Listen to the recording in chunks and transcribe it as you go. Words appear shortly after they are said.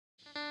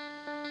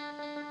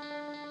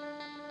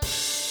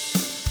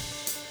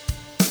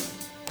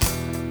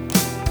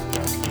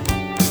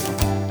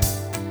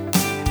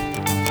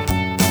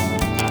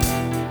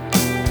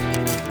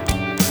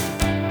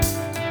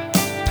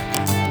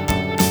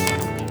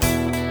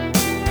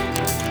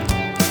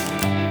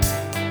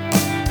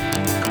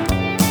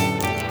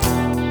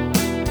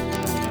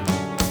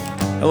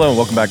Hello and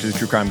welcome back to the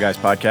True Crime Guys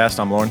podcast.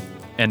 I'm Lauren.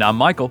 And I'm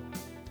Michael.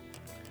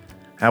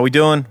 How we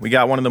doing? We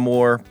got one of the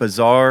more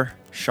bizarre,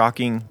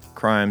 shocking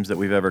crimes that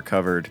we've ever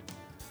covered.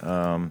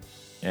 And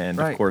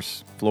Right. of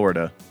course,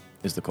 Florida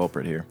is the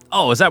culprit here.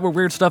 Oh, is that where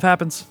weird stuff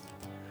happens?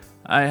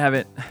 I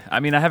haven't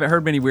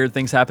heard many weird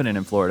things happening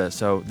in Florida,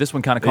 so this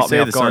one kind of They caught me say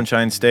off the guard.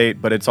 Sunshine State,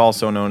 but it's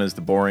also known as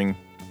the boring,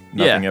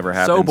 nothing ever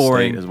happens so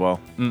boring. state as well.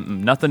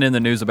 Nothing in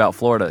the news about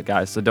Florida,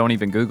 guys, so don't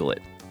even Google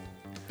it.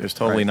 There's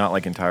totally Right. not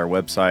like entire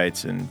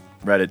websites and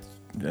Reddit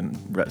and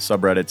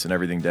subreddits and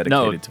everything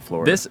dedicated to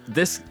Florida.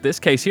 This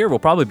case here will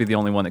probably be the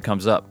only one that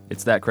comes up.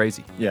 It's that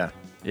crazy. Yeah,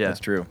 Yeah.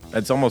 that's true.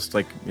 It's almost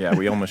like,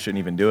 we almost shouldn't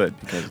even do it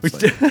because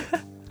it's like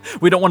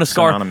We don't want to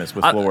scar synonymous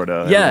with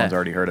Florida. yeah. Everyone's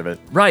already heard of it.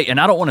 Right, and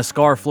I don't want to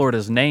scar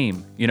Florida's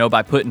name,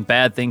 by putting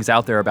bad things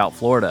out there about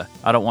Florida.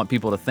 I don't want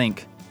people to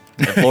think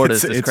that Florida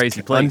is this It's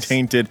crazy place.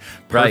 Untainted,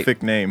 Right.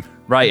 perfect name.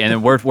 Right, and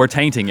then we're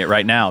tainting it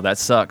right now. That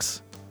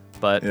sucks.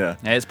 But Yeah.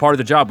 hey, it's part of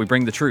the job. We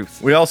bring the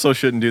truth. We also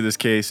shouldn't do this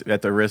case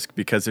at the risk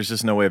because there's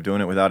just no way of doing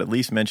it without at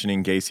least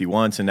mentioning Gacy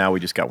once, and now we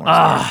just got one.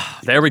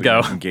 There we go.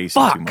 Gacy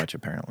Fuck. too much,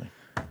 apparently.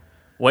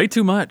 Way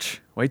too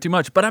much. Way too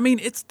much. But I mean,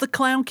 it's the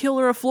clown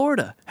killer of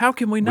Florida. How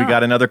can we not? We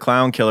got another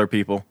clown killer,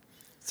 people.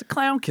 It's a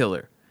clown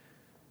killer.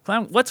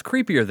 Clown. What's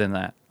creepier than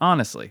that?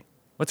 Honestly,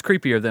 what's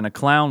creepier than a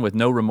clown with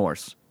no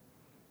remorse?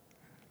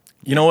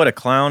 You know what? A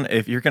clown,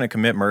 if you're going to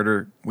commit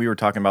murder, we were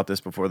talking about this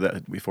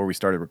before we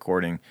started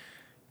recording.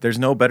 There's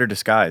no better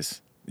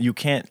disguise. You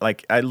can't,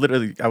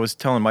 I was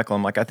telling Michael,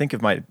 I'm like, I think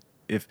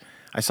if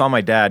I saw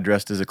my dad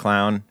dressed as a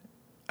clown,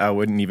 I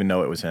wouldn't even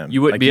know it was him.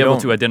 You wouldn't Like, be able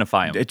don't- to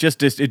identify him. It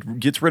it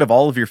gets rid of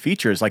all of your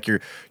features, like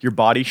your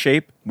body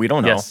shape. We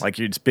don't know. Yes. Like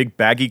it's big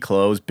baggy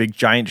clothes, big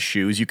giant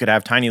shoes. You could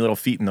have tiny little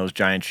feet in those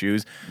giant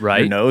shoes. Right.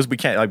 Your nose, we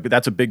can't. Like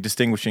that's a big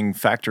distinguishing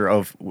factor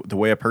of the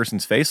way a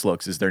person's face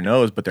looks is their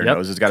nose, but their Yep.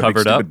 nose has got a big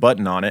Covered stupid up.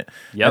 button on it.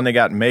 Yep. And they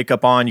got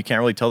makeup on. You can't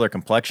really tell their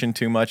complexion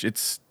too much.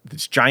 It's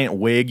this giant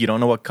wig. You don't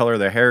know what color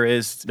their hair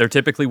is. They're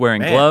typically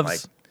wearing Man, gloves. like-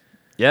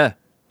 Yeah.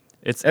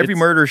 Every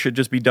murder should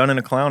just be done in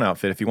a clown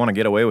outfit if you want to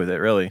get away with it.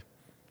 Really.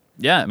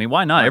 Yeah, I mean,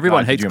 why not? My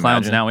Everyone God, could hates you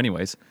clowns imagine? now,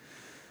 anyways.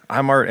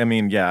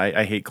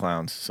 I hate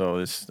clowns. So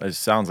it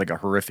sounds like a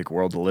horrific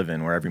world to live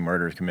in where every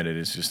murder is committed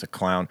is just a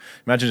clown.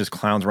 Imagine just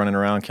clowns running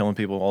around killing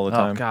people all the Oh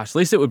time. gosh, at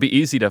least it would be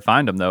easy to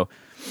find them, though.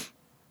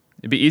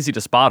 It'd be easy to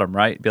spot them,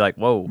 right? Be like,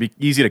 whoa. It'd be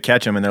easy to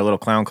catch them in their little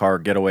clown car,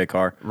 getaway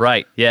car.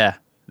 Right, yeah.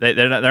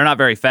 They're not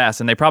very fast,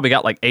 and they probably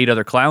got like 8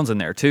 other clowns in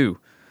there, too.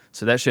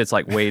 So that shit's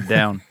like weighed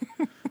down.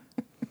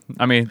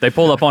 I mean, they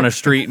pull up on a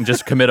street and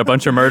just commit a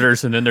bunch of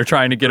murders, and then they're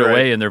trying to get Right.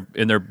 away in their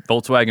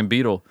Volkswagen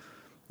Beetle.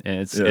 And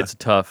it's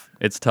tough.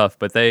 It's tough,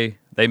 but they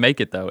make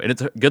it, though. And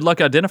it's good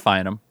luck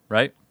identifying them,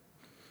 right?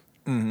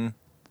 Mm-hmm.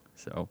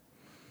 So,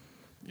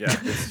 Yeah,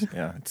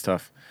 it's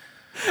tough.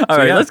 all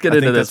right, let's get I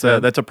into think this,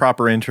 man. That's a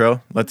proper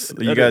intro.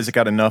 You guys is.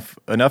 got enough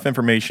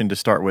information to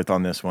start with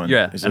on this one.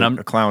 Yeah, It's and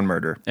a clown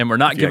murder. And we're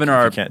not if you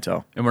can't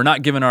tell.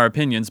 giving our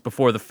opinions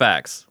before the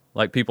facts,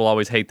 like people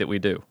always hate that we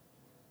do.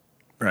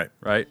 Right.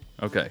 Right?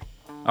 Okay.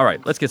 All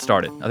right, let's get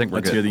started. I think we're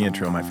Let's good. hear the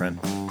intro, my friend.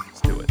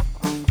 Let's do it.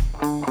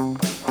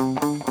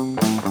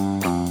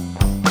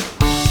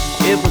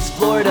 It was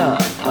Florida,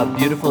 a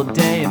beautiful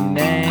day in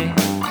May.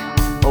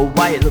 A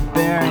white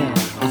LeBaron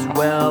was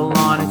well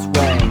on its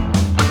way.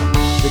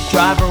 The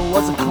driver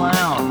was a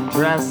clown,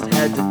 dressed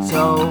head to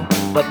toe,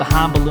 but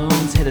behind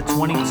balloons hit a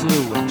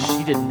 22 and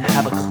she didn't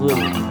have a clue.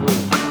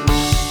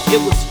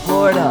 It was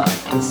Florida,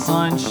 the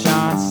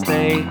sunshine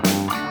state.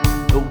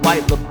 The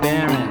white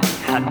LeBaron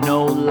had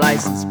no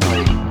license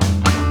plate.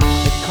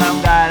 The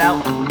clown got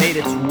out and made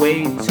its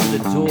way to the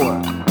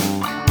door.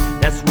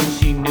 That's when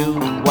she knew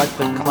what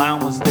the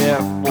clown was there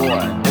for.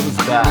 And it was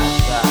bad.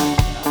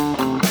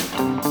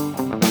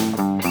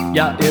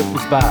 Yeah, it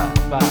was bad.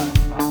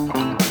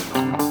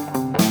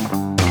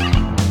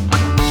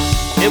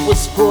 It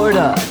was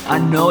Florida. I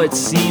know it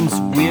seems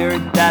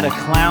weird that a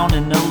clown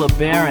and a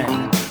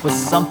LeBaron was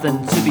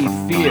something to be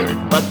feared,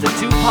 but the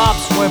two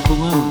pops weren't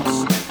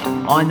balloons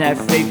on that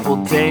fateful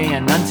day,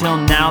 and until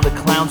now the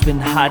clown's been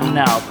hiding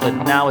out, but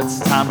now it's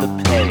time to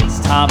pay. It's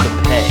time to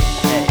pay.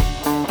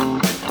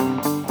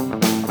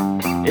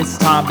 It's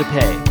time to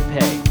pay.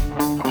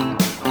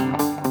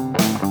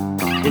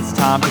 It's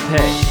time to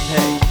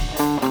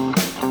pay.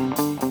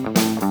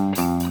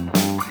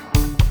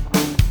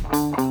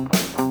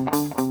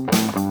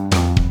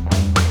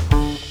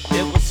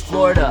 It was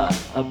Florida,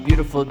 a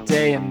beautiful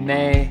day in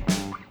May.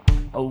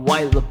 A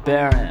white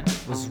LeBaron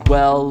was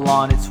well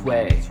on its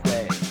way.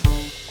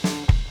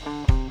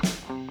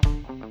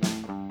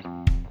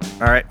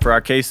 All right, for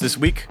our case this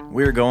week,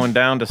 we're going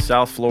down to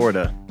South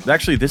Florida.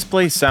 Actually, this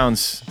place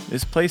sounds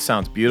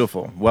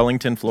beautiful.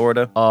 Wellington,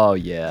 Florida. Oh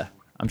yeah,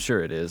 I'm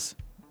sure it is.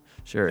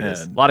 Sure it Yeah,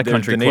 is. A lot of the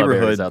country club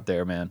neighborhood- areas out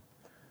there, man.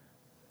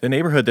 The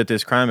neighborhood that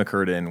this crime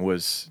occurred in it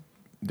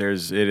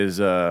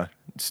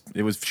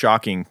was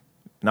shocking.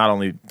 Not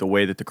only the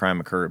way that the crime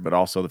occurred, but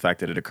also the fact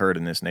that it occurred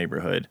in this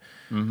neighborhood.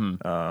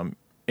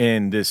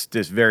 In this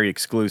very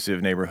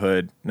exclusive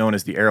neighborhood known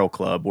as the Arrow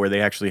Club, where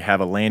they actually have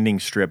a landing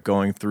strip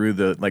going through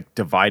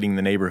dividing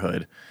the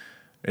neighborhood.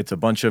 It's a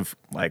bunch of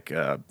like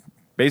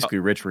basically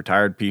rich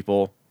retired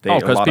people. Oh, A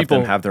 'cause lot of people-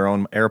 them have their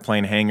own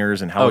airplane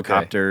hangars and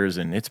helicopters,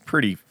 and it's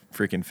pretty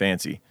freaking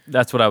fancy.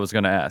 That's what I was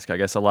going to ask. I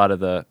guess a lot of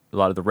the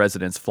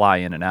residents fly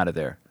in and out of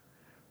there,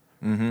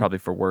 probably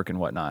for work and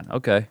whatnot.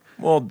 Okay.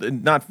 Well,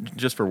 not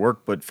just for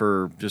work, but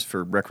just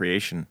for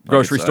recreation. Like,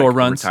 Grocery it's, store like,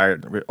 runs?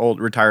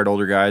 Retired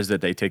older guys that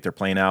they take their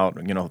plane out,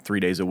 3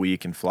 days a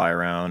week and fly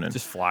around. And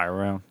Just fly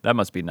around. That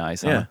must be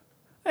nice. Yeah. Huh?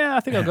 Yeah, I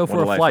think I'll go What for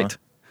a a life, flight. huh?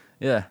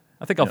 Yeah.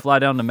 I think I'll fly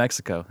down to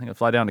Mexico. I think I'll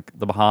fly down to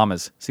the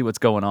Bahamas, see what's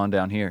going on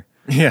down here.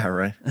 yeah,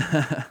 right.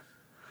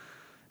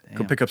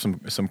 Go pick up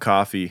some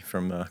coffee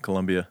from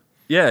Colombia.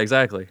 Yeah,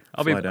 exactly.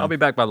 I'll Fly down. be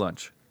back by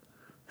lunch.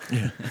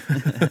 Yeah.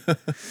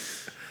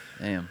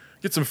 Damn.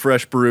 Get some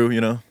fresh brew.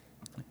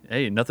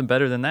 Hey, nothing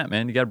better than that,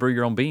 man. You got to brew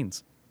your own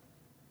beans.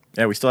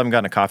 Yeah, we still haven't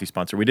gotten a coffee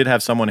sponsor. We did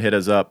have someone hit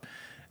us up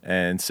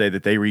and say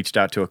that they reached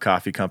out to a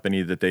coffee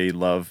company that they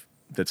love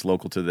that's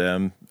local to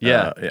them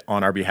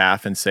on our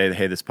behalf and say,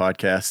 hey, this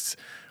podcast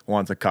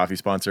wants a coffee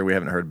sponsor. We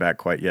haven't heard back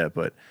quite yet,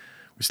 but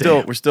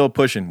we're still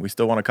pushing. We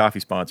still want a coffee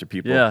sponsor,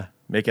 people. Yeah.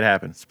 Make it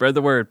happen. Spread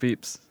the word,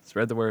 peeps.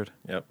 Spread the word.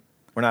 Yep.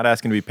 We're not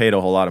asking to be paid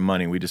a whole lot of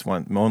money. We just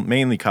want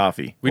mainly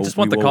coffee. We just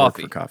want the will work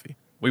coffee. for coffee.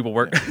 We will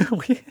work.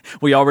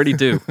 we already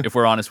do, if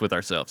we're honest with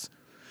ourselves.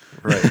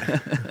 Right.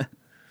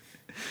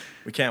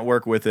 We can't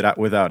work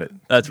without it.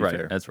 That's to be right.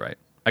 fair. That's right.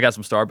 I got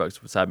some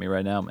Starbucks beside me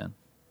right now, man.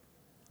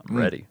 I'm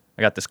ready.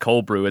 I got this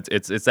cold brew.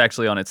 It's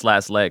actually on its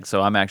last leg,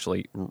 so I'm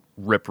actually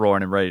rip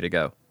roaring and ready to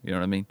go. You know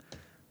what I mean?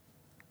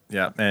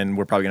 Yeah, and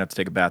we're probably gonna have to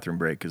take a bathroom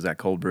break because that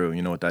cold brew,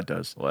 you know what that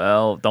does.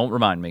 Well, don't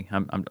remind me.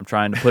 I'm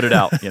trying to put it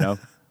out.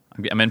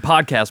 I'm in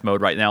podcast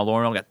mode right now,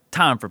 Lauren. I don't got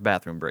time for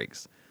bathroom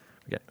breaks.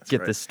 We got to get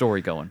right. this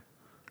story going.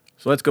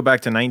 So let's go back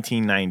to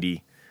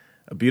 1990,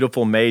 a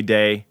beautiful May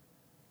day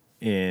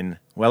in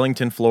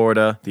Wellington,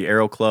 Florida, the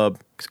Aero Club,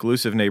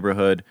 exclusive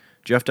neighborhood.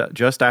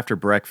 Just after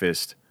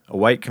breakfast, a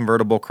white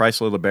convertible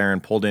Chrysler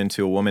LeBaron pulled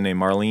into a woman named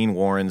Marlene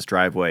Warren's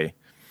driveway.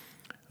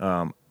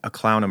 A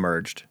clown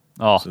emerged.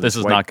 Oh, So this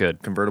is white not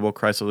good. Convertible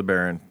Chrysler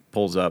LeBaron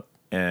pulls up,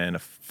 and a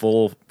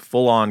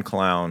full-on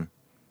clown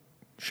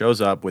shows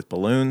up with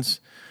balloons.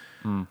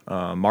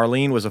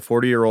 Marlene was a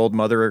 40-year-old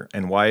mother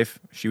and wife.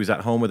 She was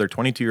at home with her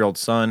 22-year-old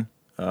son,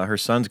 her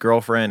son's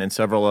girlfriend, and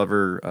several of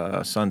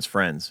her son's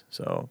friends.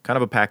 So kind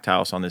of a packed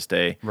house on this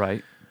day.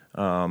 Right.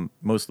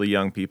 Mostly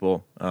young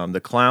people.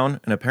 The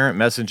clown, an apparent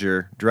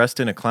messenger, dressed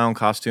in a clown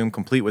costume,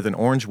 complete with an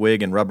orange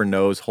wig and rubber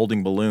nose,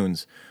 holding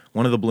balloons.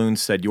 One of the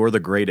balloons said, "You're the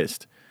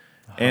greatest,"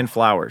 and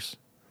flowers.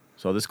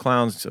 So this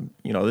clown's,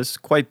 this is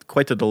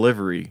quite the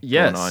delivery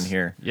Yes. going on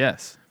here.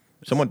 Yes.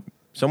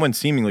 Someone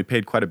seemingly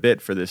paid quite a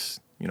bit for this,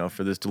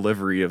 for this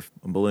delivery of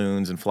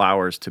balloons and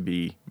flowers to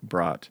be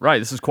brought. Right.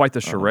 This is quite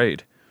the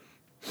charade.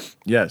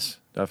 Yes,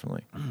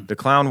 definitely. The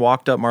clown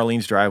walked up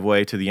Marlene's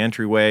driveway to the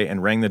entryway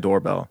and rang the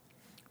doorbell.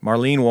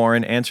 Marlene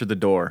Warren answered the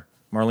door.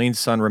 Marlene's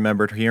son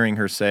remembered hearing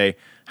her say,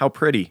 "How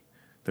pretty."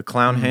 The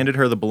clown handed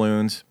her the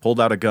balloons, pulled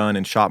out a gun,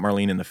 and shot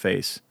Marlene in the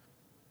face.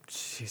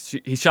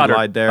 He shot her.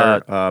 Lied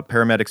there.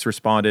 Paramedics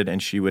responded,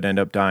 and she would end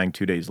up dying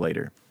 2 days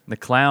later. The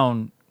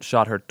clown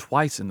shot her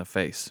twice in the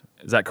face.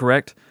 Is that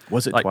correct?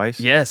 Was it twice?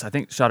 Yes, I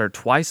think shot her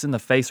twice in the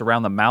face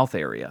around the mouth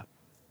area.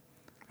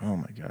 Oh,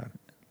 my God.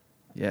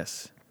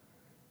 Yes.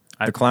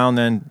 The clown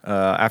then,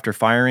 after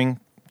firing,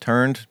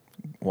 turned,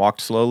 walked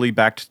slowly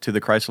back to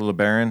the Chrysler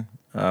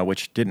LeBaron,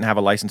 which didn't have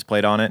a license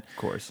plate on it. Of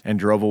course. And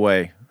drove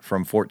away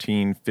from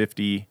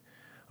 1450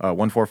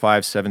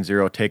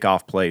 14570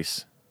 Takeoff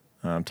Place.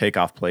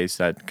 Takeoff Place,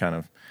 that kind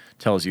of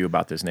tells you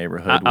about this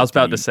neighborhood. I was with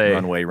about the to say-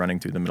 runway running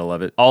through the middle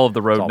of it. All of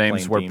the It's road all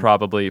names plane were themed.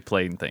 probably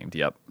plane themed.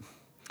 Yep.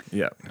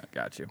 Yeah. I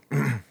got you.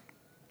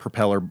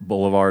 Propeller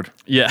Boulevard.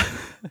 Yeah.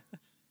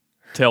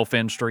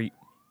 Tailfin Street.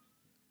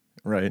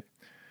 Right.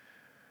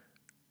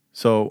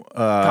 So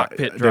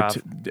Cockpit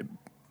Drive.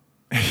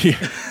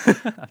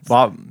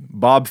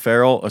 Bob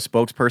Farrell, a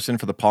spokesperson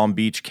for the Palm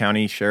Beach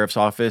County Sheriff's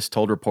Office,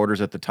 told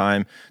reporters at the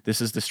time,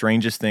 "This is the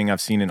strangest thing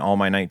I've seen in all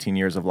my 19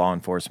 years of law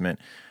enforcement.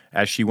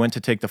 As she went to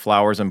take the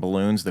flowers and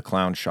balloons, the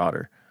clown shot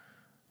her."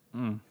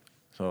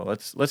 So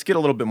let's get a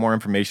little bit more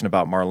information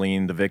about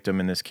Marlene, the victim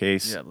in this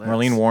case. Yeah, let's.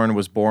 Marlene Warren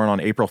was born on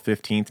April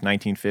 15th,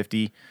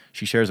 1950.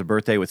 She shares a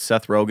birthday with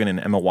Seth Rogen and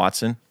Emma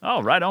Watson.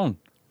 Oh, right on.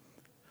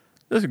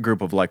 There's a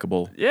group of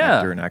likable Yeah.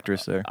 actor and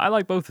actress there. I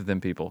like both of them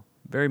people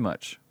very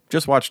much.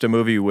 Just watched a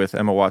movie with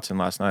Emma Watson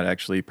last night,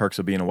 actually, Perks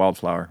of Being a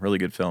Wildflower. Really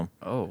good film.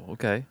 Oh,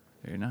 okay.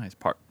 Very nice.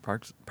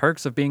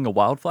 Perks of Being a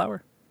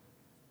Wildflower?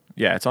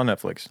 Yeah, it's on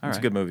Netflix. All It's right.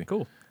 a good movie.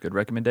 Cool. Good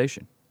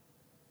recommendation.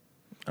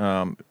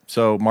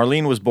 So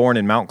Marlene was born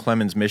in Mount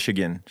Clemens,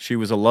 Michigan. She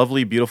was a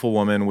lovely, beautiful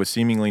woman with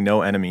seemingly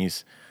no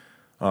enemies.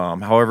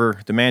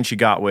 However, the man she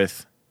got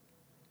with,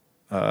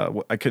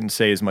 I couldn't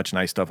say as much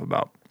nice stuff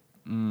about.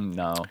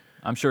 No.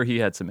 I'm sure he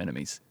had some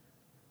enemies.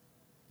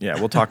 Yeah,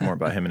 we'll talk more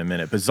about him in a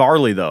minute.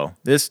 Bizarrely, though,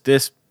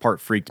 this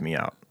part freaked me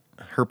out.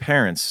 Her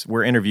parents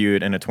were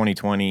interviewed in a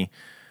 2020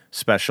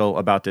 special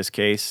about this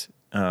case.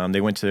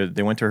 They went to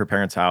her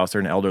parents' house.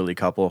 They're an elderly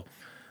couple.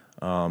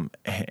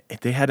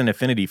 They had an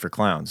affinity for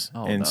clowns,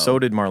 Oh, and no. so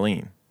did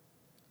Marlene.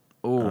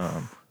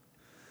 Oof.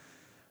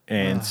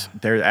 And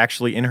there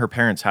actually in her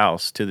parents'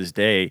 house to this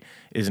day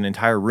is an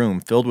entire room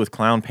filled with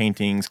clown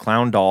paintings,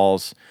 clown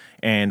dolls,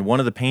 and one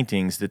of the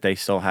paintings that they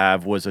still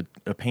have was a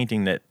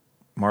painting that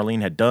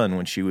Marlene had done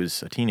when she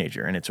was a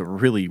teenager, and it's a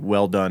really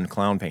well done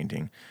clown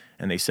painting.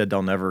 And they said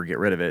they'll never get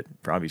rid of it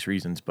for obvious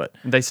reasons, but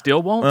They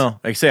still won't? well,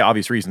 they say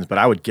obvious reasons, but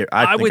I think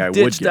I would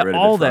ditch get rid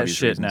of all it for that obvious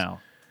shit reasons.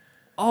 now.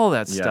 All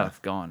that Yeah.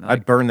 stuff gone.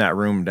 I'd burn that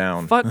room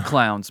down. Fuck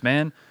clowns,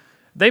 man.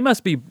 They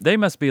must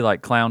be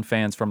like clown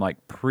fans from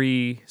like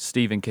pre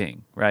Stephen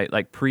King, right?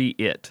 Like pre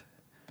It.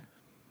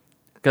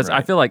 Because I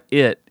Right. feel like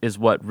It is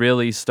what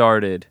really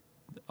started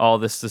all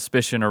this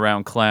suspicion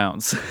around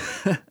clowns.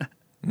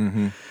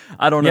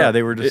 I don't know. Yeah,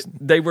 they were just-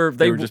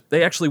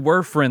 they actually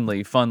were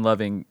friendly,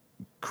 fun-loving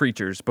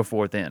creatures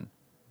before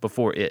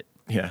It.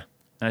 Yeah.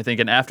 And I think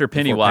after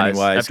Pennywise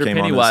came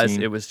on the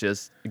scene. it was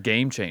just a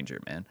game changer,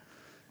 man.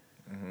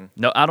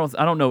 No, I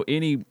don't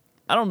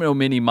know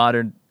many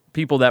modern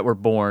people that were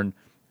born,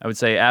 I would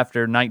say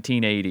after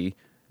 1980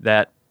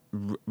 that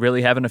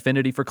really have an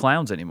affinity for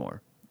clowns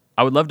anymore.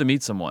 I would love to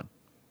meet someone.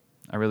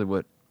 I really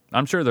would.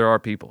 I'm sure there are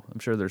people. I'm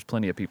sure there's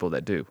plenty of people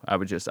that do.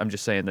 I'm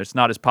just saying it's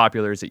not as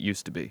popular as it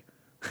used to be.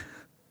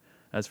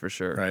 That's for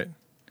sure. Right.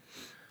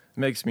 It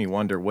makes me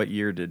wonder what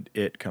year did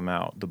it come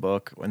out, the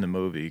book and the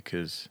movie,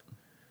 because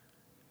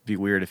it'd be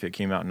weird if it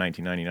came out in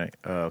 1999.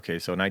 Okay,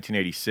 so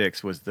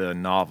 1986 was the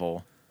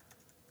novel.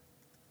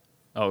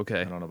 Oh,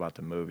 okay. I don't know about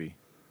the movie,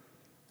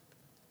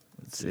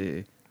 Let's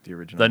see. the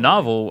original. The movie.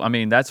 novel, I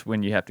mean, that's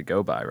when you have to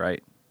go by,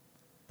 right?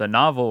 The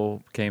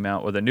novel came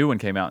out, or the new one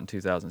came out in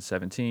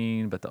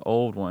 2017, but the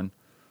old one,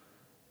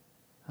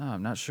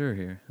 I'm not sure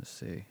here. Let's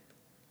see.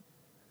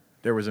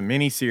 There was a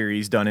mini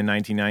series done in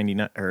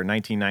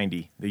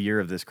 1990, the year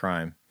of this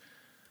crime.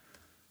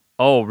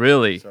 Oh,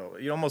 really? So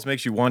it almost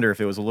makes you wonder if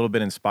it was a little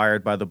bit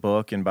inspired by the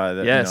book and by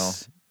the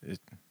Yes. You know,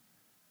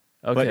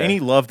 Okay. But any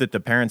love that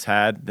that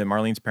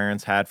Marlene's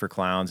parents had for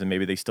clowns, and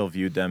maybe they still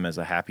viewed them as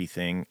a happy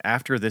thing.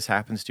 After this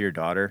happens to your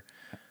daughter,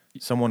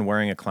 someone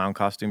wearing a clown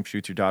costume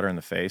shoots your daughter in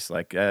the face.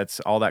 Like that's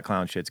all that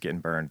clown shit's getting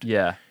burned.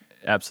 Yeah,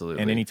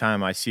 absolutely. And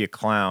anytime I see a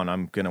clown,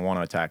 I'm gonna want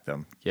to attack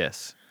them.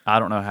 Yes. I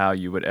don't know how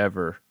you would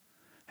ever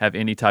have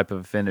any type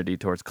of affinity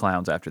towards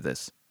clowns after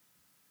this.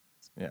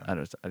 Yeah.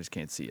 I just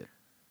can't see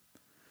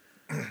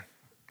it.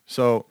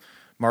 So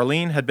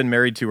Marlene had been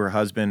married to her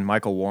husband,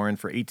 Michael Warren,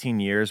 for 18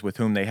 years, with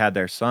whom they had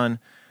their son.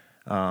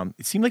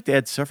 It seemed like they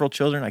had several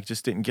children. I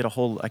just didn't get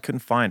I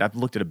couldn't find. I've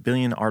looked at a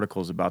billion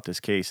articles about this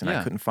case, and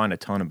Yeah. I couldn't find a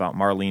ton about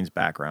Marlene's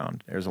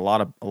background. There's a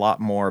lot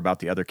more about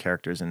the other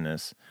characters in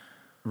this.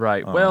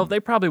 Right. Well,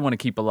 they probably want to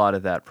keep a lot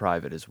of that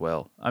private as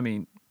well. I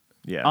mean,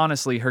 Yeah.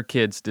 honestly, her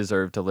kids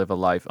deserve to live a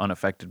life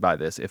unaffected by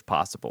this, if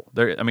possible.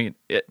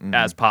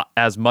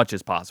 As much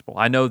as possible.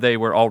 I know they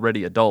were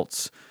already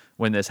adults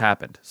when this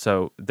happened,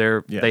 so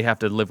they have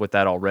to live with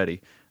that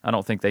already. I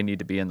don't think they need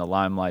to be in the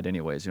limelight,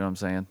 anyways. You know what I'm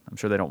saying? I'm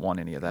sure they don't want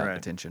any of that Right.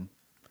 attention.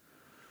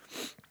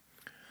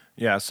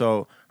 Yeah,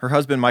 so her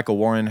husband, Michael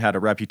Warren, had a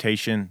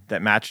reputation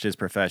that matched his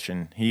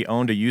profession. He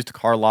owned a used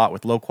car lot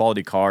with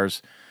low-quality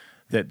cars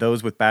that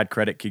those with bad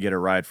credit could get a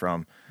ride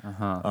from.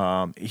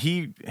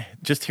 He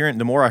just hearing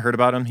the more I heard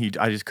about him,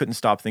 I just couldn't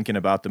stop thinking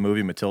about the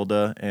movie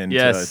Matilda and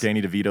Yes.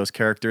 Danny DeVito's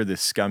character,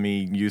 this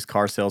scummy used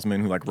car salesman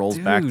who like rolls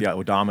back Dude. the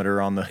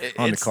odometer on the cars.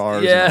 and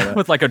all Yeah, that.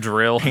 with like a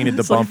drill. Painted the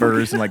It's like-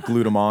 bumpers and like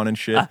glued them on and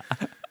shit.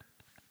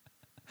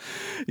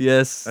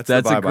 Yes, That's the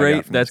that's a vibe I got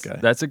great from this guy.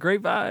 that's a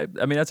great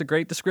vibe. I mean, that's a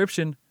great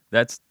description.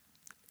 It's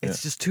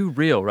just too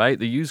real, right?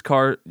 The used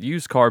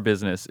car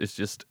business is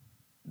just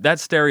that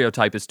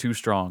stereotype is too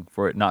strong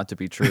for it not to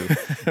be true.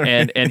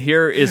 and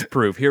here is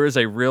proof. Here is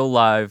a real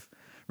live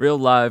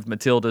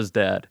Matilda's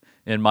dad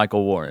in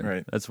Michael Warren.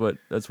 Right. That's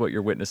what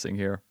you're witnessing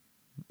here.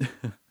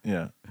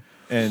 Yeah.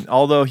 And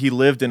although he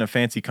lived in a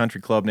fancy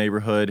country club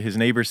neighborhood, his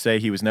neighbors say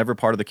he was never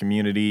part of the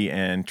community,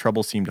 and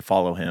trouble seemed to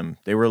follow him.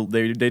 They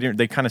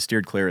kind of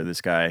steered clear of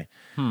this guy,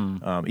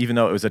 even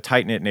though it was a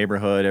tight knit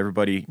neighborhood.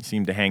 Everybody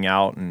seemed to hang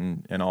out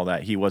and all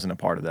that. He wasn't a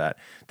part of that.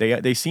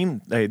 They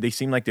seemed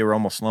like they were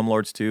almost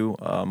slumlords too.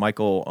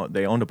 Michael,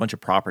 they owned a bunch of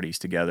properties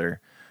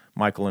together,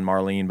 Michael and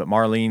Marlene. But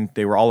Marlene,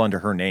 they were all under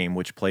her name,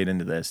 which played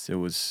into this. It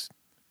was,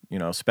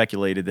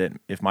 speculated that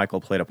if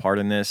Michael played a part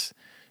in this,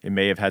 it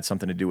may have had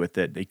something to do with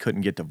that they couldn't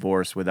get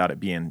divorced without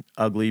it being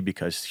ugly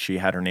because she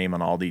had her name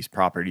on all these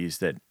properties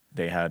that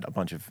they had a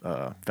bunch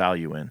of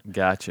value in.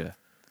 Gotcha.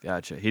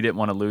 He didn't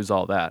want to lose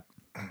all that.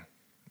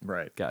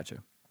 Right.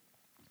 Gotcha.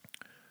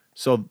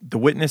 So the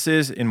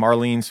witnesses in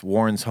Marlene's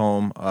Warren's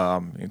home,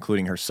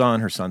 including her son,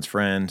 her son's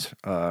friend,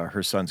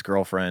 her son's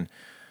girlfriend,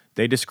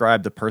 they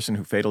described the person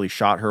who fatally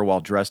shot her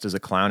while dressed as a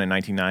clown in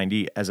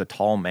 1990 as a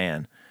tall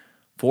man.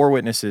 4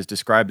 witnesses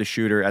described the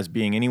shooter as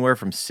being anywhere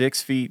from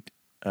 6 feet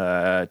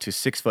to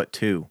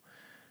 6'2".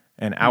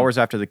 And hours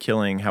after the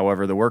killing,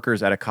 however, the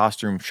workers at a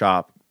costume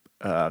shop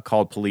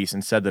called police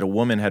and said that a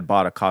woman had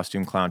bought a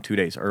costume clown 2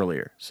 days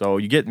earlier. So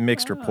you get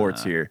mixed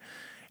reports here.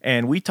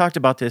 And we talked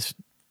about this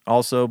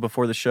also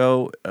before the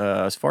show,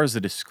 as far as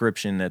the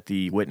description that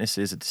the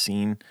witnesses at the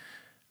scene,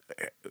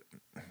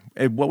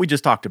 what we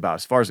just talked about,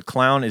 as far as a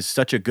clown is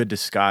such a good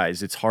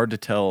disguise, it's hard to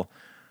tell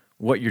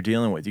what you're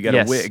dealing with. You got a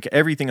Yes. wig.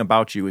 Everything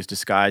about you is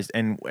disguised,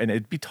 and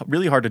it'd be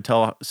really hard to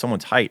tell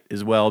someone's height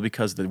as well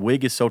because the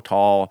wig is so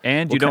tall.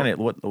 And what you don't- kind of,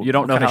 what you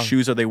don't know kind of how-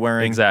 shoes are they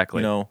wearing?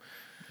 Exactly. You know,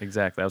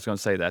 Exactly. I was going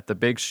to say that. The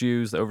big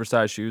shoes, the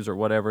oversized shoes or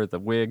whatever, the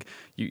wig,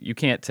 you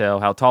can't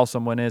tell how tall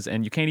someone is,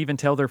 and you can't even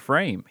tell their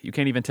frame. You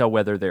can't even tell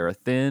whether they're a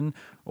thin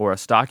or a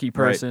stocky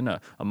person, a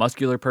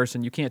muscular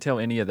person. You can't tell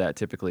any of that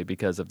typically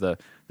because of the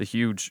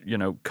huge,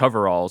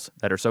 coveralls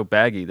that are so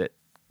baggy that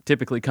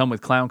typically come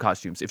with clown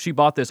costumes. If she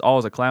bought this all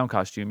as a clown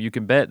costume, you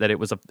can bet that it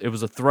was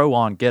a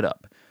throw-on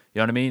getup. You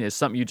know what I mean? It's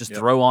something you just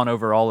throw on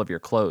over all of your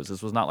clothes.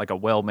 This was not like a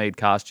well-made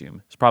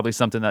costume. It's probably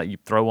something that you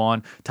throw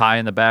on, tie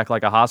in the back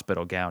like a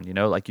hospital gown,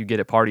 like you get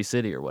at Party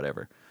City or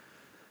whatever.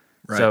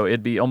 Right. So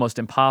it'd be almost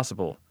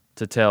impossible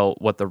to tell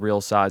what the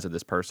real size of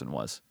this person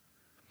was.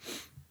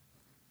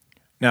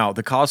 Now,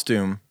 the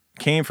costume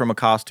came from a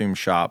costume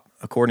shop.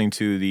 According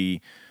to the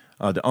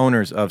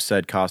owners of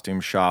said costume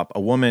shop,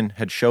 a woman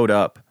had showed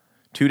up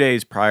 2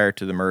 days prior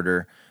to the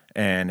murder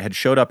and had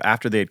showed up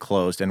after they had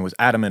closed and was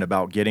adamant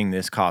about getting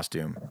this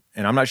costume.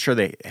 And I'm not sure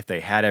if they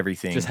had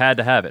everything Just had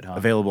to have it, huh?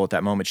 available at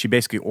that moment. She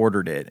basically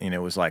ordered it, and it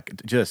was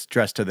like just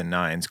dressed to the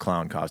nines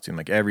clown costume,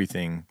 like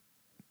everything,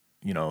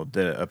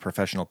 that a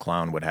professional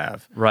clown would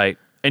have. Right.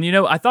 And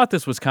I thought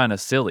this was kind of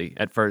silly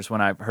at first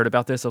when I heard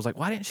about this. I was like,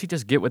 why didn't she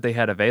just get what they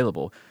had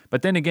available?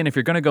 But then again, if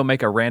you're going to go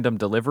make a random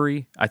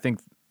delivery, I think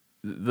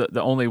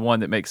the only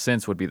one that makes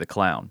sense would be the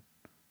clown,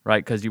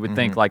 right? Because you would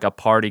think like a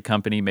party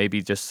company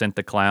maybe just sent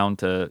the clown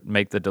to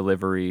make the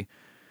delivery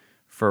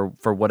for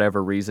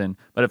whatever reason.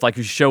 But if like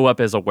you show up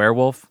as a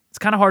werewolf, it's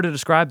kind of hard to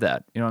describe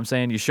that. You know what I'm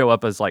saying? You show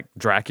up as like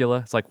Dracula.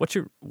 It's like, what's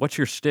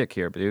your shtick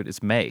here, dude?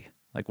 It's May.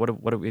 Like, what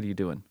are you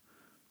doing?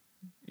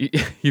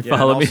 You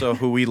follow me? Also,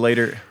 who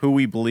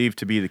we believe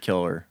to be the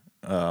killer,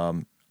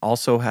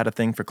 also had a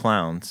thing for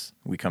clowns.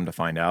 We come to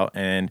find out,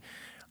 and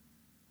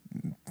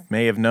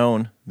may have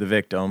known the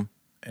victim,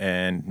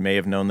 and may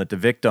have known that the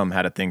victim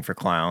had a thing for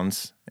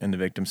clowns, and the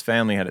victim's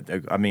family had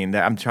it. I mean,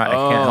 I can't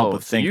help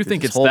but so think you that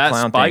think this it's whole that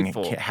clown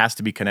spiteful. thing has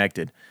to be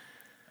connected.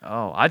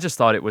 Oh, I just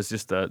thought it was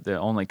just the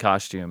only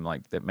costume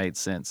like that made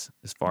sense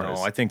as far as.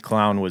 No, I think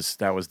clown was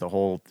the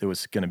whole. It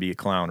was going to be a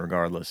clown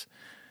regardless.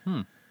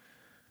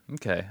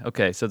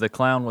 Okay. So the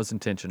clown was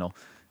intentional,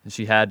 and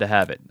she had to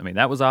have it. I mean,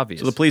 that was obvious.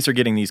 So the police are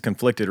getting these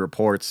conflicted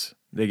reports.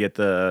 They get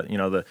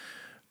the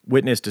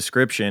witness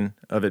description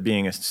of it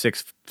being a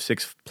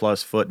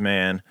 6+ foot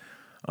man.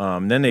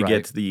 Then they Right.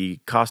 get the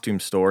costume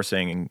store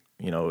saying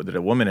that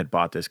a woman had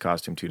bought this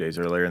costume 2 days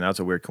earlier, and that's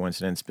a weird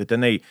coincidence. But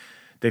then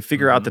they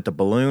figure out that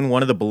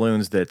one of the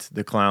balloons that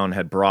the clown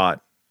had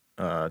brought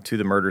to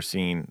the murder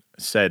scene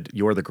said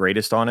 "You're the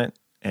greatest" on it,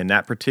 and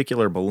that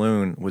particular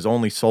balloon was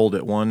only sold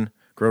at one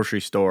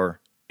grocery store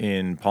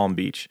in Palm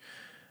Beach.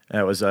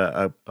 That was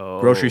a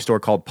grocery store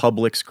called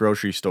Publix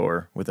Grocery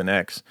Store with an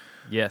X.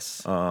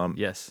 Yes.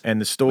 Yes.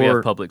 And the we store,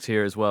 have Publix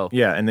here as well.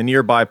 yeah, and the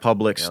nearby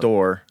Publix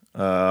store,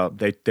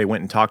 they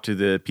went and talked to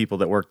the people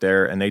that worked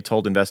there, and they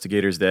told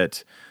investigators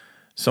that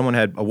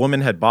a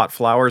woman had bought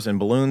flowers and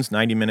balloons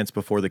 90 minutes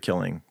before the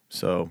killing.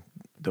 So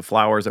the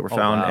flowers that were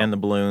found wow. and the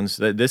balloons,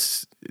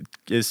 this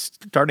is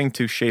starting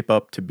to shape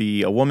up to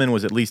be a woman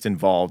was at least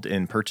involved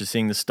in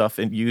purchasing the stuff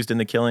used in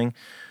the killing.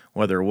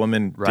 Whether a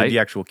woman Right. did the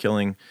actual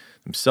killing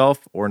themselves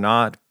or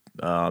not,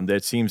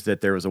 it seems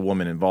that there was a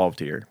woman involved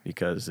here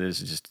because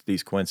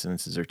these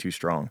coincidences are too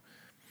strong.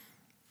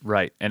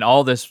 Right. And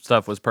all this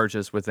stuff was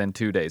purchased within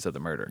 2 days of the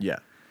murder. Yeah.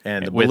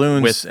 And the With-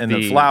 balloons with and the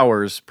the-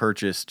 flowers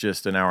purchased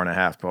just an hour and a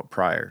half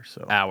prior.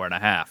 So, Hour and a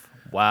half.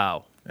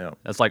 Wow. yeah,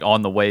 That's like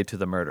on the way to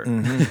the murder.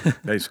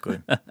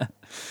 basically.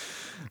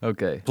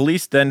 Okay.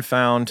 Police then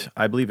found,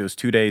 I believe it was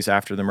 2 days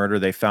after the murder,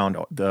 they found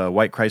the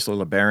white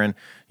Chrysler LeBaron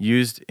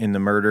used in the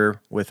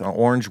murder with an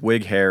orange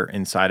wig hair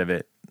inside of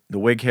it. The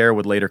wig hair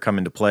would later come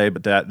into play,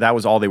 but that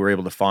was all they were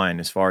able to find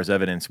as far as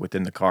evidence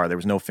within the car. There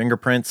was no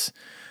fingerprints.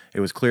 It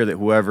was clear that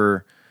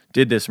whoever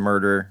did this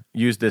murder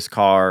used this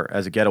car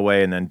as a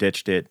getaway and then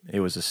ditched it.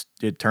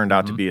 It turned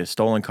out to be a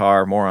stolen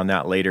car. More on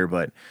that later,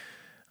 but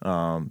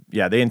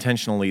they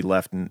intentionally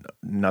left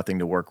nothing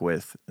to work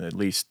with. At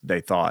least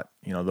they thought,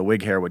 the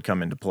wig hair would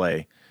come into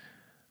play.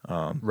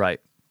 Right.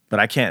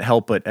 But I can't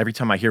help but every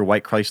time I hear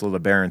White Chrysler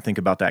LeBaron, think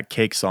about that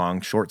Cake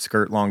song, Short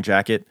Skirt, Long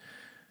Jacket.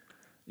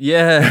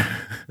 Yeah.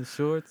 The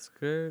short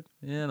skirt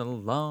and a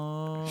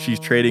long She's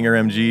trading her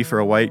MG for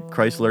a White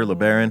Chrysler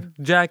LeBaron.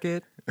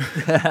 jacket.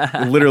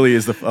 It literally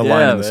is a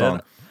line in the man.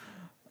 song.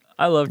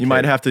 I love You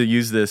might have to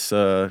use this,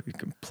 let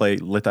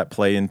that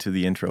play into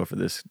the intro for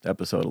this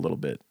episode a little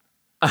bit.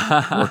 Work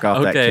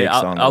off that Okay, Cake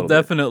song a I'll little bit.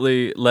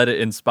 definitely let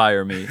it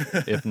inspire me.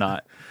 If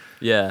not,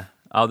 yeah,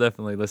 I'll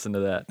definitely listen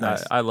to that.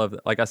 Nice. I love it.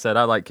 Like I said,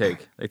 I like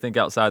Cake. They think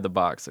outside the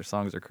box. Their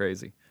songs are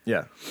crazy.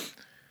 Yeah.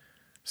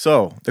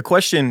 So the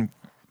question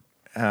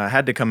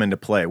had to come into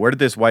play. Where did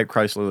this white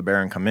Chrysler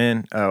LeBaron come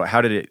in?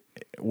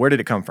 Where did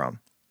it come from?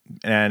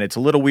 And it's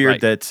a little weird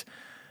Right. that,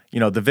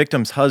 the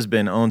victim's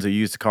husband owns a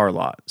used car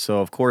lot. So,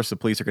 of course, the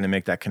police are going to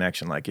make that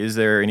connection. Like, is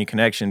there any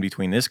connection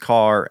between this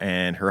car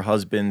and her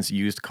husband's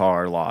used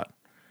car lot?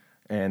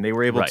 And they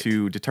were able Right.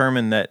 to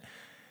determine that.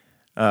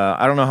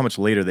 I don't know how much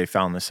later they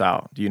found this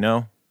out. Do you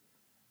know?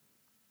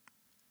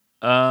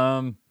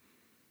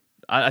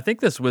 I think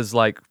this was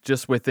like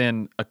just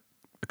within a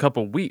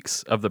couple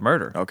weeks of the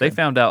murder. Okay. They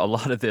found out a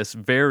lot of this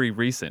very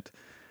recent.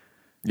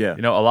 Yeah.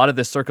 A lot of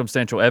this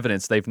circumstantial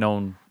evidence they've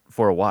known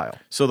for a while.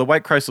 So the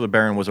white Chrysler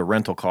Baron was a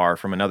rental car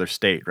from another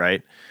state,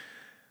 right?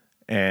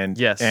 And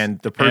Yes. and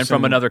the person And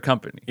from another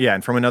company. Yeah,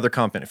 and from another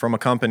company, from a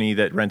company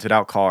that rented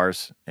out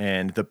cars.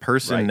 And the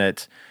person Right.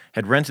 that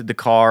had rented the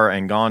car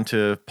and gone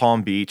to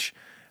Palm Beach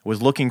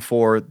was looking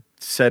for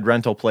said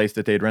rental place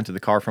that they had rented the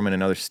car from in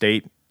another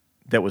state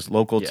that was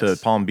local to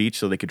Yes. Palm Beach,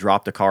 so they could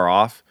drop the car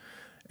off.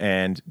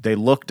 And they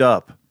looked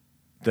up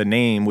the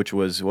name, which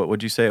was, what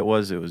would you say it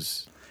was?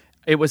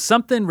 It was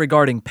something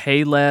regarding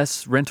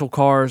Payless rental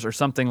cars or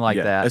something like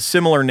that. a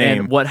similar name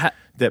And what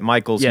that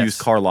Michael's Yes. used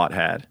car lot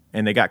had.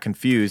 And they got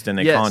confused and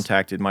they Yes.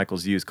 contacted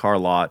Michael's used car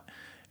lot.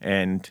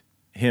 And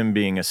him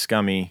being a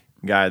scummy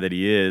guy that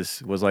he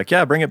is, was like,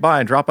 yeah, bring it by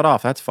and drop it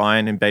off. That's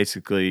fine. And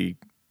basically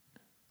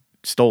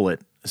stole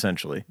it,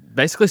 essentially.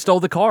 basically stole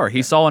the car.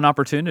 He saw an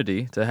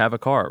opportunity to have a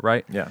car,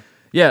 right? Yeah.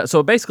 Yeah,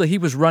 so basically he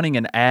was running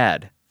an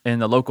ad in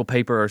the local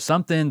paper or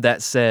something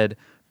that said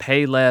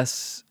pay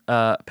less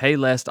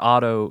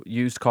auto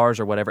used cars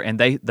or whatever, and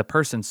the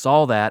person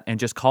saw that and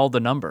just called the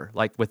number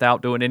like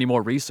without doing any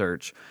more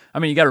research. I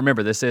mean, you got to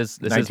remember this is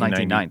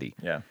 1990.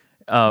 Yeah.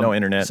 No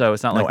internet. So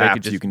it's not no like they apps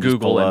could just you can Google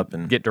just pull and up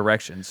and get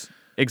directions.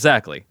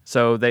 Exactly.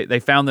 So they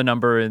found the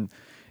number in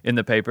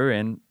the paper,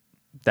 and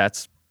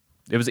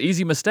it was an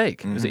easy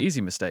mistake. It was an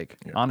easy mistake,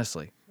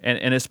 honestly.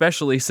 And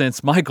especially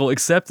since Michael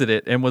accepted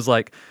it and was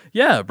like,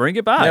 yeah, bring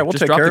it by. Yeah, we'll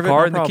just take drop care the of it, car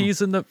no and the problem."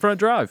 keys in the front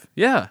drive.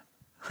 Yeah.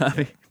 I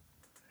mean,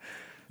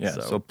 Yeah.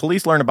 So- So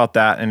police learn about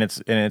that, and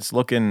it's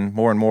looking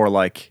more and more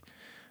like,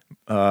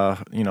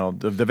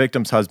 the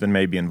victim's husband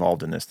may be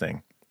involved in this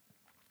thing.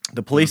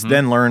 The police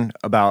then learn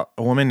about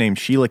a woman named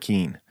Sheila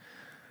Keene,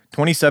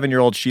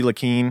 27-year-old Sheila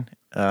Keene.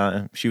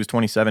 She was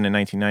 27 in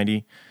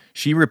 1990.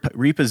 She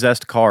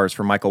repossessed cars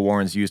for Michael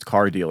Warren's used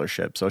car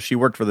dealership. So she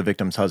worked for the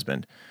victim's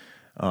husband.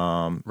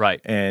 right.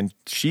 And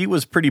she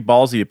was pretty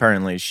ballsy,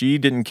 apparently. She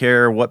didn't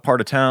care what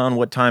part of town,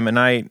 what time of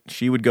night.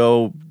 She would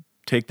go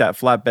take that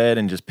flatbed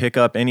and just pick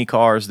up any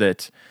cars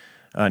that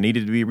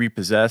needed to be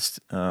repossessed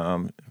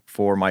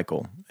for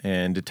Michael.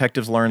 And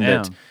detectives learned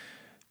that Damn.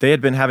 they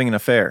had been having an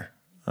affair,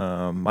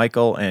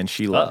 Michael and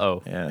Sheila.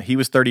 Uh-oh. Yeah, he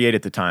was 38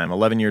 at the time,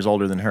 11 years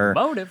older than her.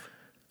 Motive.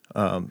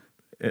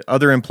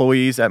 Other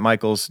employees at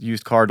Michael's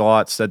used car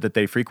lot said that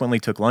they frequently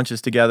took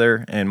lunches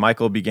together, and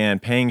Michael began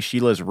paying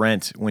Sheila's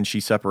rent when she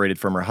separated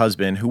from her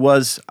husband, who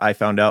was, I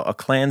found out, a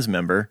Klans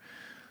member.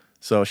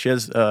 So she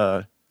has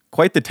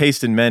quite the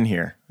taste in men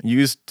here.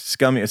 A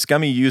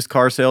scummy used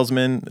car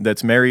salesman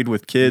that's married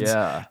with kids,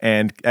 Yeah.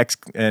 and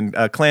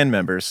Klan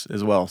members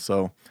as well.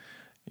 So,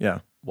 yeah,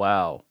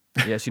 Wow.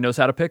 Yeah, she knows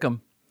how to pick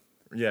them.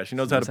 yeah, she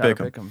knows how to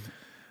pick them.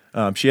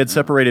 'em. She had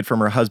separated from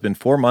her husband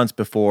 4 months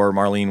before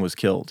Marlene was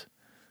killed.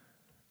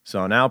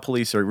 So now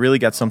police are really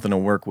got something to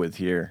work with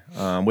here.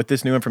 With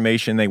this new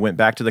information, they went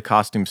back to the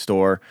costume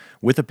store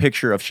with a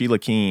picture of Sheila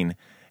Keene,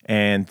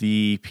 and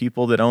the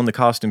people that own the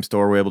costume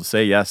store were able to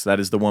say, yes,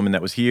 that is the woman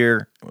that was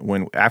here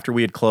after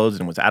we had closed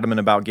and was adamant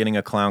about getting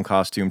a clown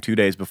costume 2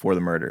 days before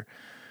the murder.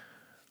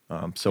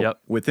 So Yep.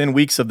 within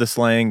weeks of the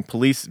slaying,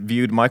 police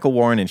viewed Michael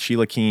Warren and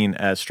Sheila Keene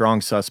as strong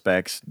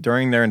suspects.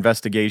 During their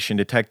investigation,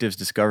 detectives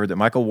discovered that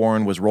Michael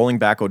Warren was rolling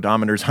back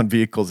odometers on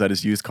vehicles at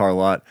his used car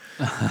lot.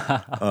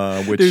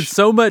 Which, Dude,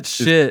 so much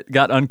shit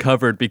got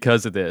uncovered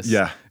because of this.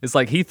 Yeah. It's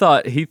like he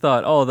thought,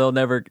 oh, they'll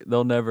never,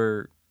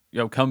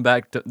 come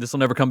back this will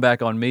never come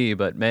back on me.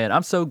 But man,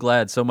 I'm so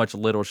glad so much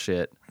little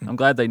shit. I'm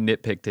glad they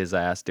nitpicked his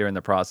ass during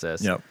the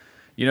process. Yep.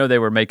 They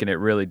were making it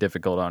really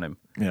difficult on him.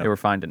 Yeah. They were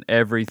finding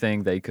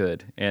everything they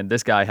could. And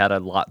this guy had a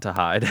lot to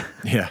hide.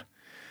 Yeah.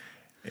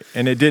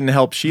 And it didn't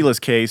help Sheila's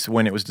case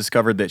when it was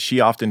discovered that she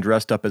often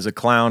dressed up as a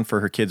clown for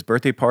her kids'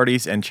 birthday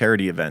parties and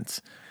charity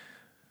events.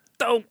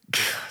 Oh.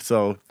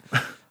 So,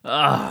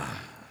 Yeah.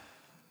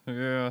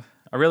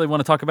 I really want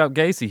to talk about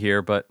Gacy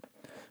here, but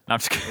no, I'm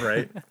just kidding.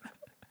 right.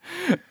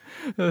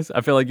 I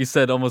feel like you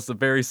said almost a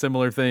very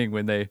similar thing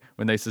when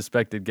they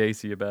suspected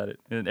Gacy about it,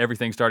 and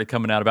everything started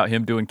coming out about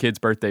him doing kids'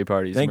 birthday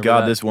parties. Thank Remember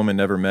God that? this woman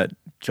never met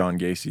John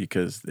Gacy,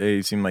 because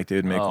they seem like they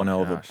would make Oh, one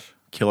hell of a gosh.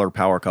 killer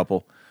power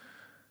couple.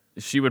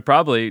 She would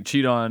probably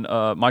cheat on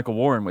Michael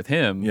Warren with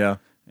him. Yeah.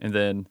 And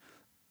then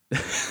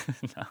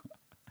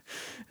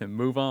and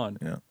move on.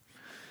 Yeah.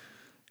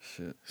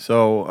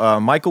 So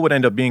Michael would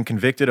end up being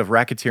convicted of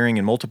racketeering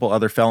and multiple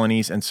other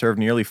felonies and served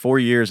nearly 4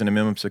 years in a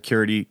minimum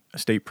security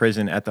state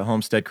prison at the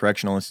Homestead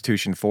Correctional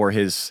Institution for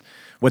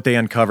what they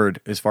uncovered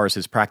as far as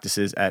his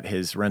practices at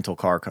his rental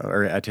car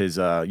or at his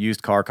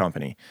used car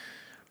company,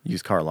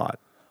 used car lot.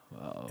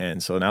 Wow.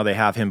 And so now they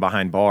have him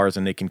behind bars,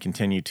 and they can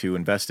continue to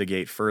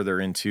investigate further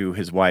into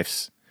his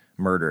wife's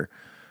murder.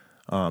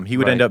 He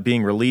would end Right. up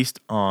being released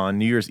on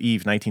New Year's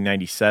Eve,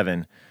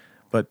 1997.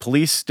 But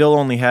police still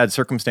only had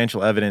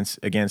circumstantial evidence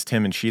against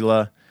him and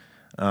Sheila,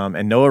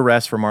 and no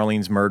arrests for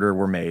Marlene's murder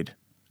were made.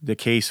 The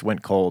case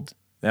went cold.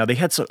 Now they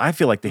had I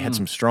feel like they had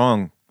some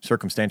strong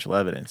circumstantial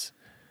evidence.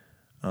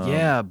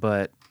 Yeah,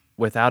 but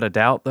without a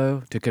doubt,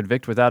 though, to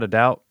convict without a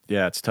doubt,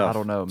 Yeah, it's tough. I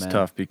don't know, man. It's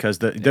tough because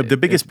the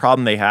biggest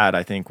problem they had,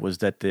 I think, was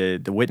that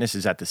the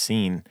witnesses at the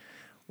scene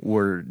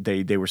were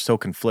they were so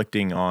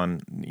conflicting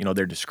on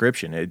their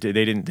description.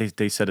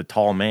 They said a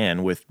tall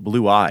man with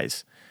blue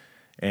eyes,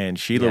 and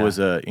Sheila Yeah. was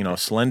a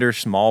slender,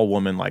 small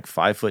woman like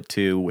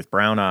 5'2" with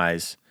brown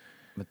eyes.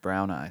 with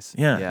brown eyes.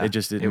 Yeah, it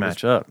just didn't was-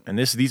 match up. And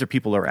these are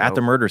people that are at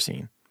the Nope. murder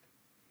scene.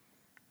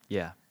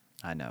 Yeah,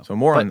 I know. So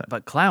more but, on that.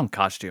 But clown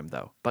costume,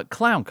 though. But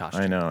clown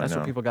costume. know, I That's know.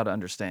 what people got to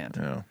understand.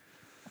 Yeah.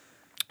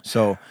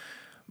 So,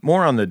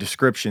 more on the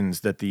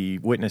descriptions that the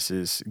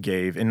witnesses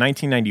gave. In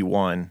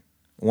 1991,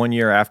 1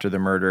 year after the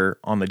murder,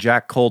 on the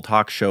Jack Cole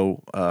talk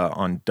show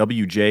on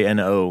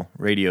WJNO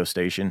radio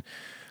station,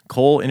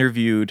 Cole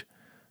interviewed,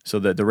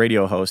 the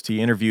radio host,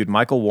 he interviewed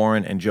Michael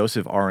Warren and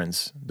Joseph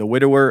Ahrens, the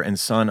widower and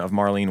son of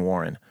Marlene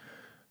Warren.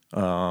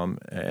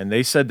 And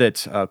they said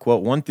that,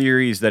 quote, one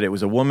theory is that it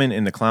was a woman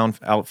in the clown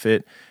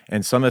outfit,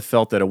 and some have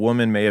felt that a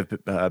woman may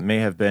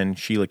have been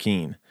Sheila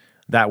Keene.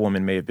 That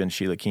woman may have been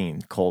Sheila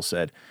Keene, Cole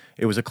said.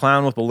 It was a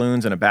clown with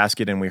balloons and a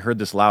basket, and we heard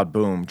this loud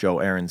boom, Joe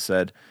Ahrens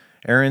said.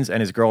 Ahrens and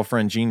his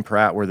girlfriend, Jean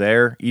Pratt, were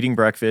there, eating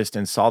breakfast,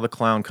 and saw the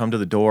clown come to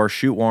the door,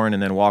 shoot Warren,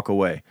 and then walk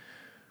away.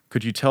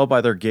 Could you tell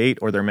by their gait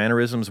or their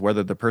mannerisms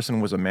whether the person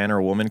was a man or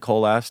a woman,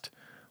 Cole asked.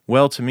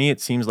 Well, to me,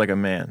 it seems like a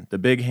man. The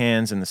big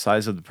hands and the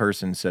size of the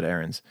person, said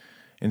Ahrens.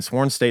 In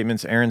sworn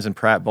statements, Ahrens and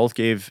Pratt both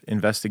said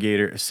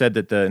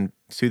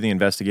to the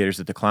investigators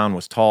that the clown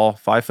was tall,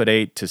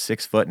 5'8" to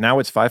 6 foot. Now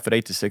it's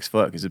 5'8" to 6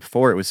 foot because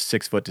before it was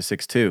 6 foot to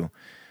 6'2".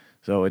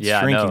 So it's Yeah,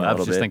 I shrinking know. a I little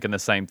was just bit. thinking the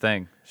same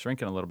thing.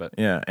 Shrinking a little bit.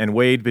 Yeah, and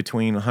weighed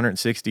between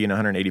 160 and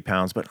 180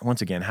 pounds. But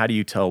once again, how do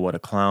you tell what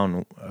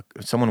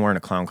someone wearing a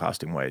clown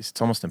costume weighs?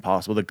 It's almost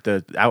impossible.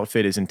 The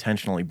outfit is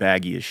intentionally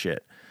baggy as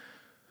shit.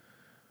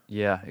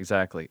 Yeah,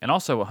 exactly. And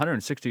also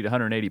 160 to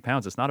 180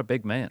 pounds, it's not a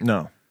big man.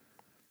 No.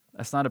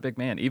 That's not a big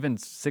man. Even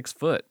 6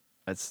 foot.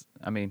 I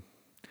don't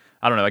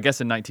know. I guess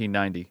in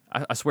 1990,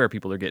 I swear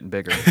people are getting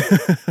bigger.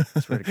 I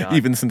swear to God.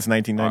 Even since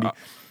 1990?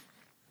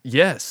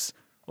 Yes.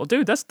 Well,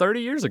 dude, that's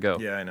 30 years ago.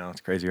 Yeah, I know. It's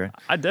crazy, right?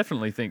 I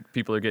definitely think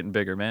people are getting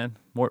bigger, man.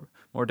 More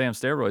damn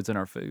steroids in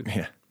our food.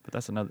 Yeah. But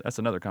that's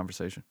another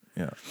conversation.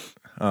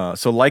 Yeah.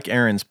 So like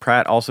Ahrens,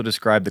 Pratt also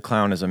described the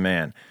clown as a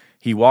man.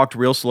 He walked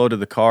real slow to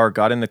the car,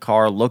 got in the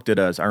car, looked at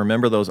us. I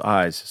remember those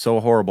eyes. So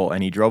horrible.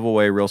 And he drove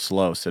away real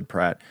slow, said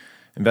Pratt.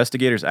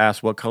 Investigators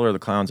asked what color the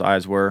clown's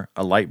eyes were.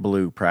 A light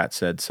blue, Pratt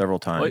said several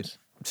times.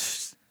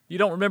 Wait, you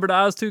don't remember the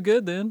eyes too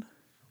good then?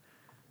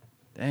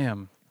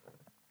 Damn.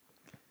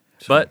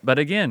 But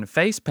again,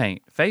 face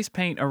paint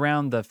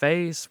around the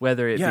face,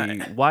 whether it be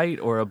white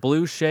or a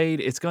blue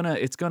shade, it's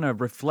gonna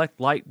reflect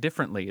light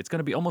differently. It's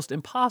gonna be almost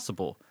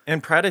impossible.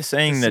 And Pratt is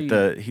saying that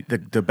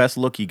the best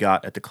look he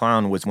got at the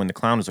clown was when the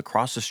clown was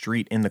across the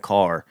street in the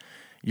car.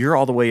 You're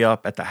all the way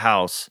up at the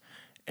house,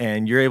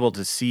 and you're able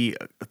to see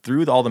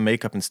through all the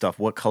makeup and stuff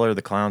what color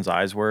the clown's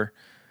eyes were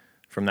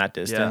from that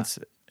distance.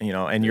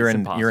 And you're in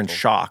impossible.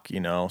 shock.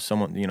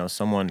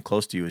 Someone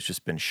close to you has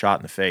just been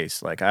shot in the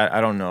face. Like I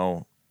don't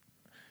know.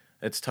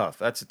 It's tough.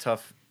 That's a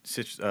tough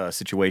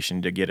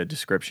situation to get a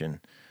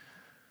description.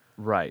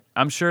 Right.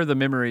 I'm sure the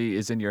memory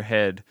is in your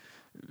head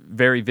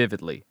very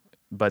vividly,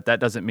 but that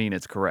doesn't mean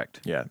it's correct.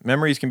 Yeah,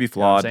 memories can be You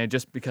know what I'm flawed. saying?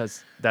 Just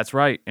because that's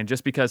right, and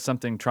just because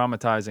something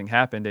traumatizing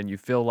happened and you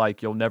feel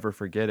like you'll never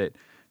forget it,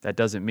 that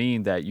doesn't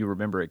mean that you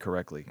remember it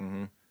correctly.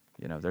 Mm-hmm.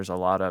 There's a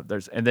lot of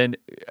and then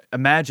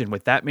imagine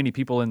with that many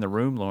people in the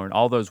room, Lauren,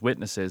 all those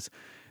witnesses,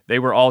 they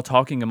were all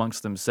talking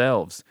amongst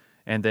themselves.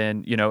 And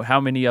then, how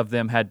many of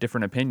them had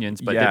different opinions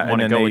but didn't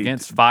want to go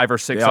against 5 or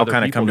 6 They all other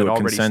kind of people come to that a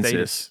already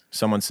consensus. stated.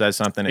 Someone says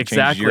something, it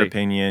changes your Exactly.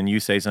 opinion. You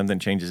say something,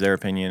 changes their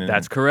opinion.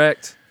 That's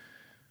correct.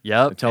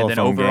 Yep. And then telephone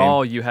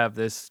overall, you have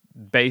this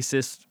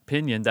basis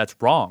opinion that's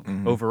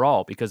wrong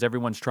overall because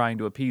everyone's trying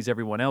to appease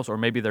everyone else, or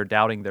maybe they're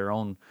doubting their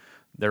own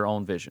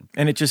vision.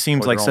 And it just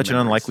seems or like their own such an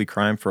memories. unlikely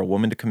crime for a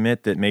woman to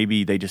commit that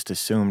maybe they just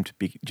assumed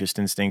just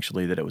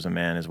instinctually that it was a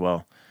man as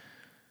well.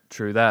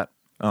 True that.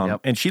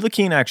 Yep. And Sheila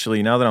Keene,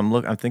 actually, now that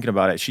I'm thinking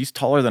about it, she's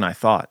taller than I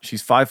thought.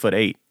 She's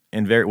 5'8"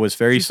 and was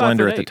very She's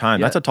slender at the 5'8", time.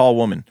 yeah. That's a tall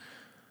woman.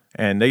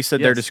 And they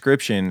said their Yes.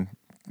 description,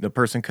 the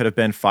person could have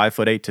been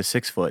 5'8" to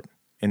 6 foot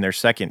in their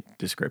second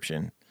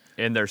description.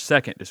 In their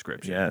second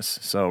description. Yes.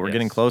 So we're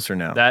getting Yes. closer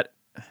now.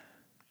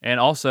 And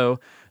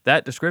also,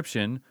 that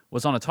description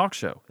was on a talk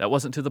show. That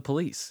wasn't to the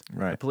police.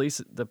 Right.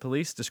 The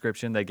police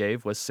description they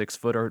gave was 6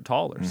 foot or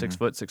taller, 6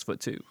 foot,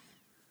 6'2".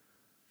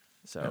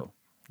 So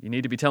you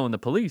need to be telling the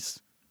police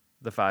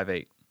the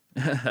 5'8".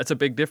 That's a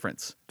big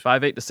difference.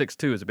 5'8" to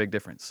 6'2" is a big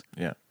difference.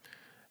 Yeah.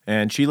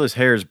 And Sheila's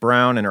hair is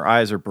brown and her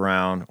eyes are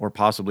brown or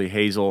possibly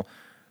hazel.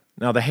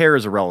 Now, the hair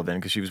is irrelevant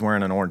because she was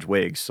wearing an orange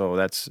wig, so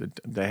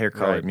the hair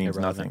color Right, means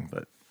irrelevant. nothing.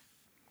 But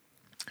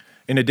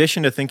in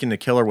addition to thinking the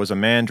killer was a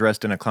man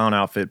dressed in a clown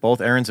outfit,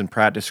 both Ahrens and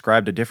Pratt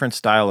described a different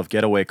style of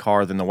getaway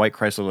car than the white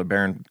Chrysler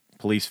LeBaron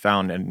police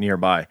found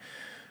nearby.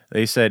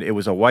 They said it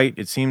was a white,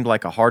 it seemed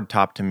like a hard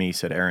top to me,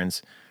 said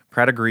Ahrens.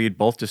 Pratt agreed,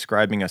 both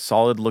describing a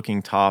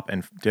solid-looking top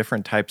and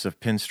different types of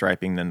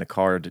pinstriping than the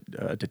car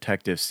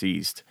detective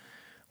seized.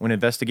 When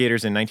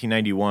investigators in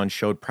 1991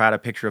 showed Pratt a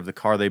picture of the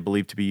car they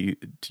believed to be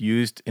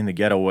used in the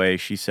getaway,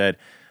 she said,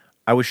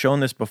 "I was shown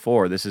this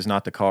before. This is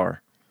not the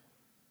car."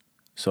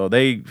 So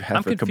they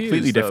have I'm a completely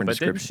confused, different but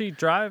description. didn't she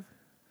drive?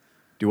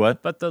 Do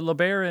what? But the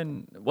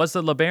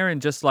LeBaron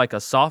just like a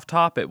soft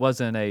top? It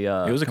wasn't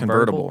a It was a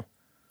convertible.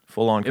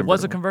 Full-on convertible. It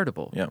was a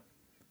convertible. Yeah.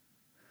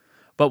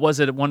 But was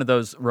it one of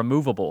those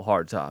removable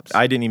hard tops?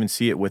 I didn't even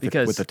see it with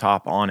the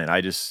top on it.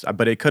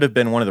 But it could have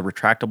been one of the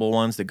retractable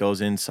ones that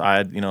goes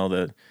inside,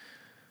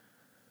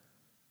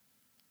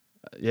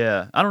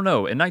 Yeah, I don't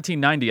know. In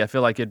 1990, I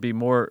feel like it'd be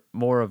more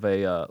of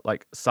a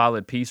like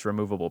solid piece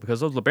removable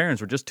because those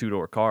LeBarons were just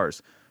two-door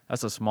cars.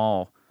 That's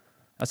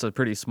a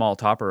pretty small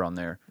topper on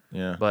there.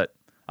 Yeah. But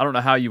I don't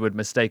know how you would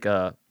mistake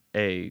a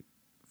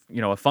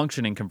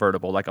functioning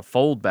convertible like a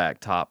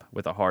fold-back top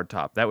with a hard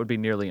top. That would be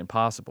nearly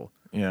impossible.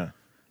 Yeah.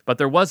 But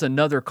there was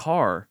another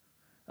car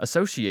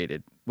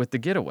associated with the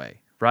getaway,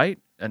 right?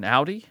 An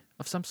Audi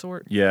of some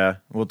sort? Yeah,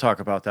 we'll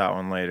talk about that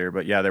one later.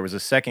 But yeah, there was a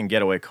second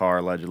getaway car,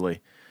 allegedly,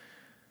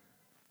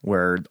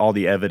 where all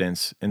the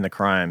evidence in the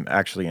crime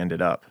actually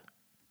ended up.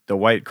 The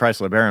white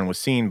Chrysler Baron was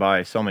seen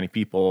by so many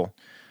people,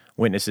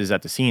 witnesses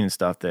at the scene and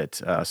stuff,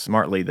 that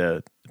smartly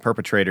the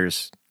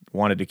perpetrators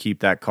wanted to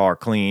keep that car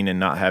clean and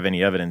not have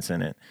any evidence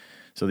in it.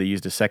 So they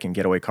used a second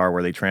getaway car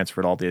where they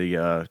transferred all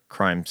the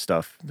crime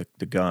stuff,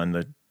 the gun,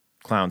 the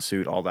clown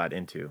suit, all that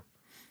into.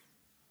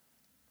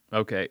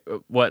 Okay.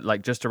 What,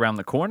 like just around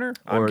the corner?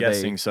 I'm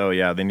guessing so,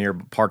 yeah. They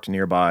parked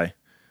nearby.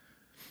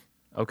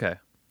 Okay.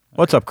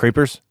 What's up,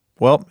 creepers?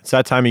 Well, it's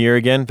that time of year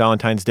again.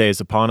 Valentine's Day is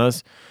upon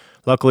us.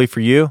 Luckily for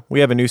you, we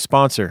have a new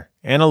sponsor,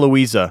 Ana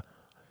Luisa.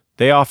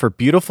 They offer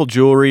beautiful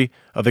jewelry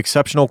of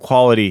exceptional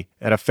quality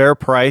at a fair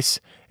price,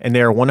 and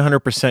they are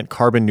 100%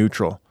 carbon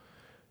neutral.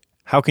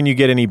 How can you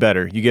get any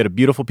better? You get a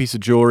beautiful piece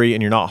of jewelry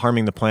and you're not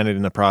harming the planet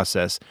in the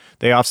process.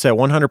 They offset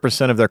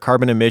 100% of their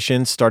carbon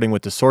emissions, starting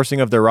with the sourcing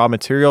of their raw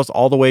materials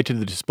all the way to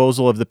the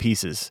disposal of the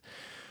pieces.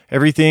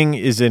 Everything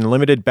is in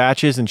limited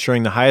batches,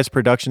 ensuring the highest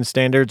production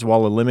standards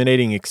while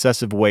eliminating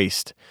excessive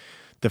waste.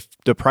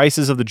 The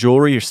prices of the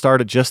jewelry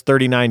start at just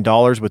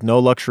 $39 with no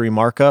luxury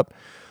markup.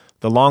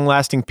 The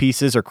long-lasting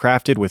pieces are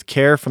crafted with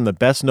care from the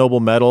best noble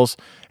metals,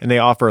 and they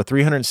offer a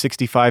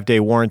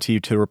 365-day warranty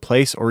to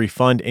replace or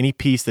refund any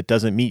piece that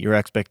doesn't meet your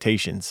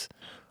expectations.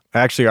 I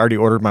actually already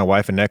ordered my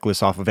wife a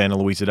necklace off of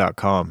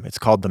analuisa.com. It's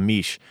called the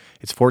Miche.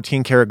 It's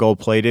 14-karat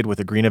gold-plated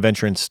with a green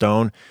aventurine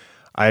stone.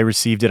 I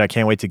received it. I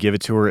can't wait to give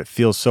it to her. It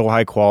feels so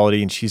high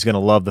quality, and she's going to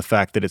love the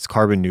fact that it's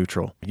carbon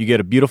neutral. You get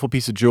a beautiful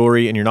piece of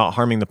jewelry, and you're not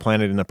harming the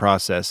planet in the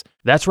process.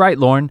 That's right,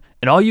 Lauren.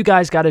 And all you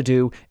guys got to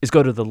do is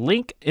go to the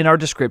link in our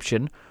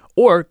description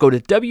or go to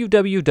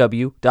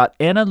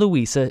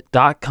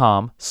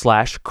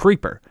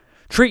www.analuisa.com/creeper.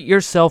 Treat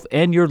yourself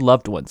and your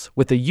loved ones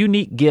with a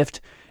unique gift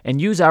and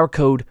use our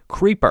code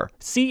CREEPER,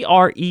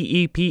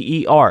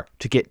 CREEPER,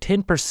 to get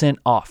 10%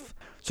 off.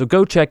 So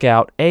go check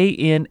out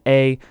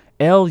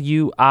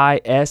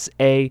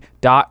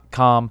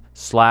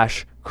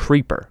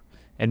analuisa.com/creeper.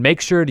 And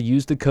make sure to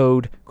use the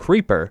code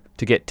CREEPER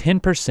to get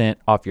 10%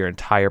 off your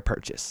entire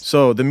purchase.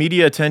 So the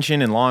media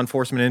attention and law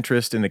enforcement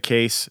interest in the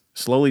case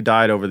slowly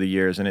died over the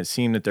years, and it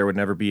seemed that there would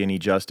never be any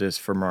justice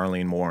for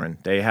Marlene Warren.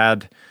 They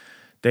had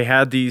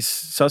these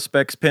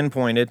suspects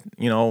pinpointed,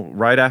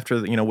 right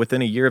after,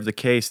 within a year of the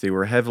case, they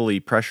were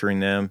heavily pressuring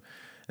them,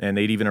 and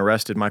they'd even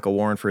arrested Michael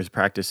Warren for his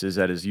practices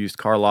at his used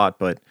car lot,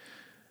 but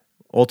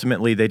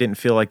ultimately, they didn't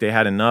feel like they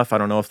had enough. I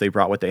don't know if they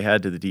brought what they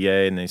had to the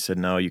DA and they said,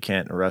 no, you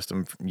can't arrest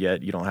him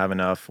yet. You don't have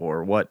enough,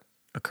 or what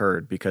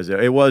occurred, because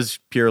it was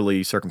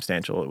purely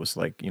circumstantial. It was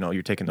like,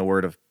 you're taking the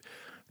word of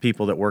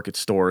people that work at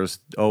stores.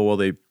 Oh,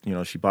 well,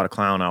 she bought a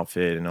clown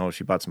outfit, and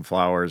she bought some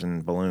flowers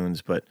and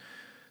balloons. But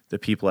the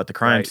people at the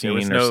crime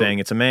scene are saying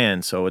it's a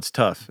man. So it's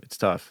tough. It's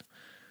tough.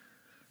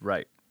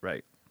 Right.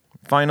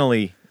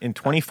 Finally, in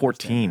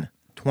 2014,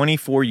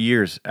 24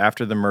 years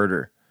after the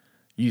murder,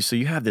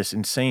 you have this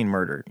insane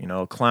murder,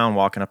 a clown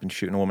walking up and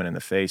shooting a woman in the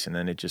face, and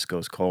then it just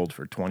goes cold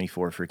for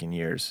 24 freaking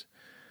years.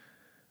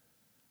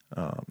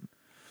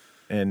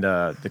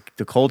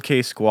 The cold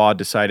case squad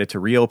decided to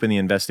reopen the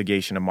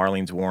investigation of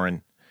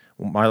Marlene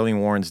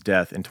Warren's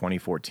death in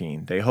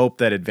 2014. They hoped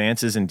that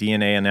advances in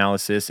DNA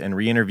analysis and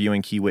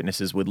re-interviewing key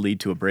witnesses would lead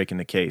to a break in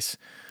the case.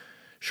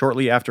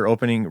 Shortly after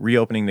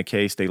reopening the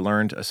case, they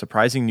learned a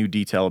surprising new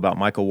detail about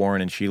Michael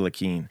Warren and Sheila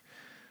Keene.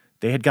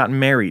 They had gotten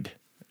married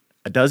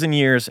a dozen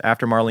years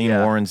after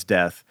Marlene Warren's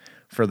death.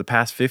 For the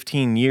past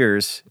 15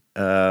 years,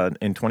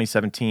 in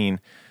 2017,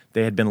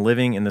 they had been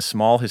living in the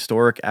small,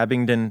 historic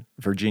Abingdon,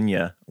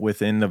 Virginia,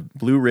 within the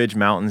Blue Ridge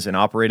Mountains, and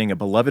operating a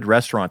beloved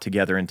restaurant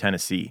together in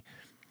Tennessee.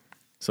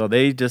 So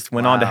they just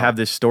went on to have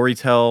this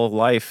storytell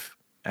life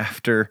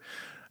after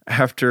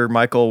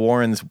Michael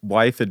Warren's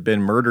wife had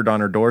been murdered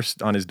on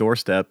his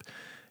doorstep.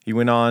 He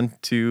went on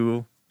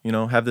to,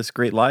 have this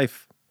great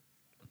life.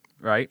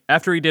 Right.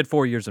 After he did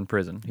 4 years in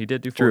prison. He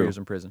did do 4 years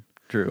in prison.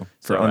 True.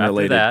 So For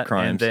unrelated after that,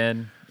 crimes.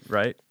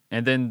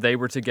 and then they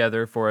were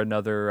together for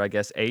another, I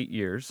guess, 8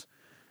 years,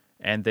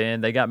 and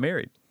then they got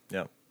married.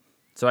 Yeah.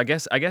 So I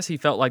guess he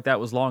felt like that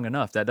was long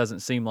enough. That doesn't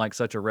seem like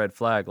such a red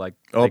flag. Like,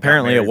 Well, they got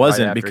apparently it married right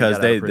wasn't after he because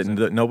got out of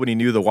prison. nobody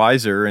knew the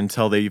wiser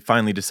until they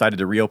finally decided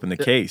to reopen the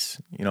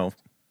case.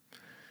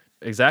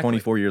 Exactly.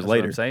 24 years That's what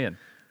later. I'm saying.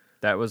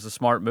 That was a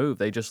smart move.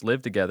 They just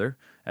lived together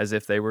as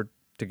if they were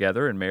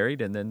together and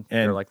married, and then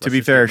they're And like, to "Let's be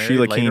just get fair, married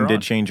Sheila later Keene on."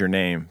 did change her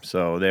name,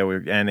 so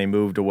they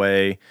moved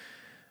away.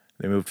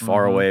 They moved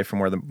far Mm-hmm. away from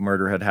where the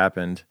murder had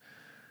happened.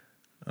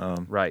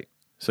 Right.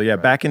 So yeah,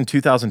 back in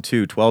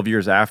 2002, 12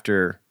 years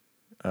after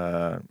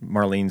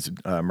Marlene's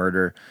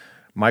murder,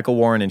 Michael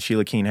Warren and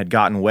Sheila Keene had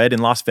gotten wed in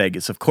Las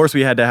Vegas. Of course,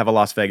 we had to have a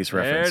Las Vegas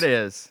reference. There it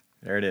is.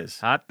 There it is.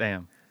 Hot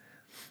damn.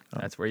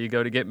 That's where you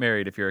go to get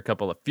married if you're a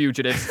couple of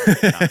fugitives. No,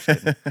 I'm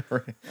just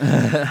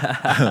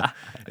kidding.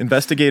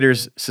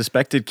 Investigators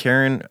suspected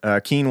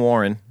Keene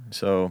Warren,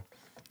 so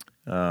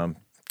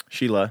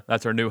Sheila.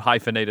 That's her new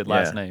hyphenated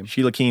last Yeah, name.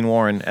 Sheila Keene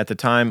Warren at the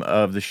time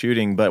of the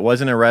shooting, but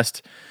an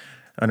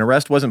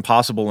arrest wasn't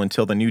possible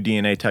until the new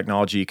DNA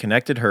technology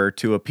connected her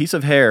to a piece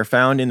of hair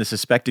found in the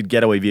suspected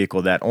getaway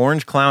vehicle, that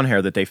orange clown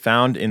hair that they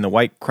found in the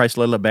white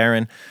Chrysler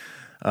LeBaron.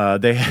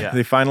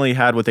 They finally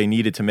had what they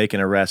needed to make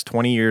an arrest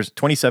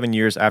 27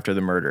 years after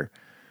the murder.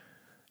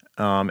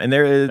 And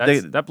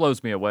That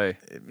blows me away.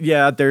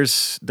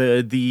 there's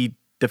the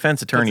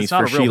defense attorneys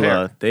not for a real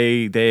Sheila.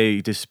 hair.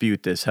 They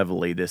dispute this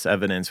heavily, this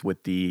evidence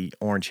with the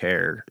orange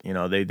hair.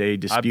 They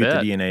dispute the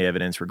bet. DNA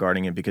evidence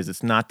regarding it because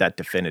it's not that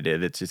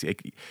definitive. It's just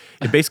it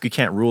basically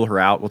can't rule her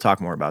out. We'll talk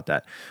more about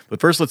that.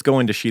 But first, let's go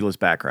into Sheila's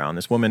background.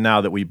 This woman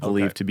now that we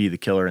believe to be the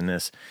killer in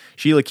this.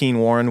 Sheila Keene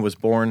Warren was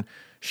born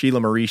Sheila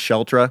Marie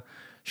Sheltra.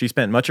 She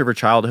spent much of her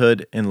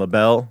childhood in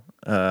LaBelle,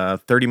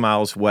 30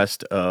 miles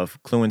west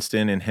of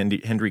Clewiston in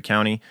Hendry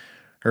County.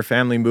 Her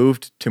family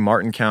moved to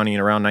Martin County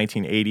in around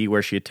 1980,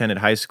 where she attended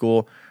high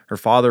school. Her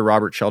father,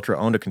 Robert Sheltra,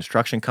 owned a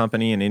construction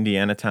company in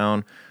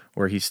Indiantown,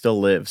 where he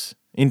still lives.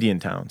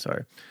 Indiantown,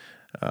 sorry.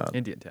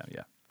 Indiantown,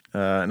 yeah.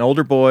 An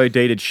older boy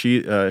dated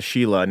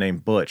Sheila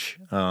named Butch.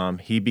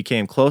 He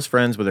became close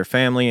friends with her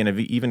family and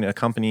even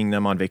accompanying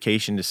them on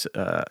vacation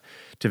to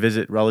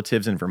visit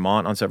relatives in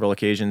Vermont on several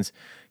occasions.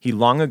 He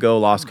long ago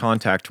lost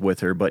contact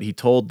with her, but he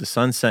told the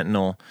Sun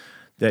Sentinel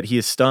that he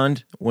was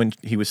stunned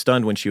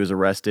when she was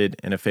arrested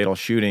in a fatal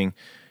shooting.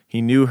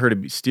 He knew her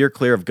to steer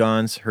clear of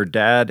guns. Her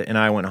dad and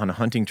I went on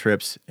hunting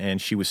trips,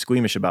 and she was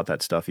squeamish about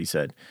that stuff, he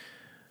said.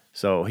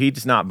 So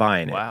he's not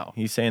buying it. Wow.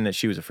 He's saying that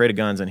she was afraid of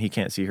guns and he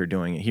can't see her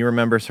doing it. He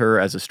remembers her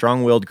as a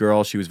strong-willed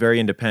girl. She was very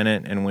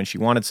independent, and when she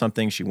wanted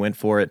something, she went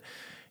for it.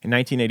 In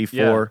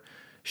 1984,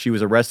 she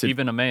was arrested.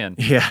 Even a man.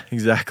 Yeah,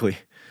 exactly.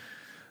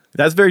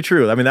 That's very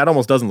true. I mean, that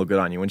almost doesn't look good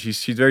on you. When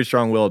she's very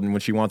strong-willed, and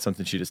when she wants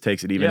something, she just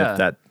takes it, even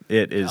if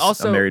it is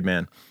Also, a married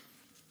man.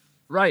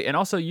 Right, and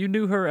also you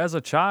knew her as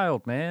a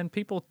child, man.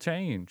 People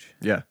change.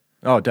 Yeah.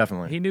 Oh,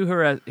 definitely. He knew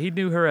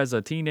her as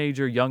a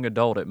teenager, young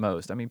adult at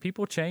most. I mean,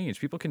 people change.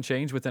 People can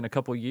change within a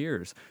couple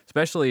years,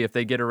 especially if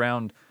they get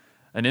around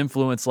an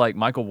influence like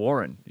Michael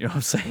Warren. You know what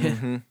I'm saying?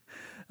 Mm-hmm.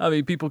 I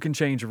mean, people can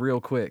change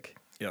real quick.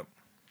 Yep.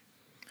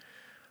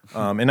 In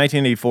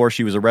 1984,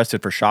 she was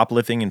arrested for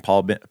shoplifting in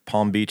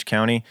Palm Beach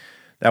County.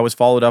 That was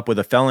followed up with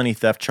a felony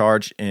theft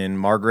charge in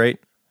Margate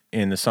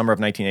in the summer of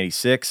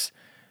 1986,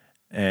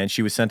 and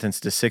she was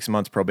sentenced to 6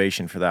 months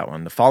probation for that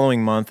one. The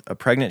following month, a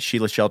pregnant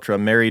Sheila Sheltra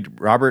married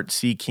Robert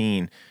C.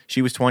 Keene.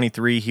 She was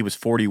 23, he was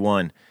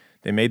 41.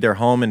 They made their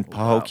home in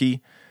Pahokee,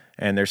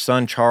 and their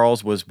son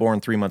Charles was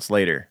born 3 months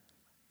later.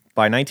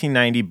 By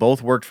 1990,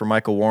 both worked for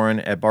Michael Warren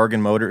at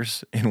Bargain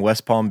Motors in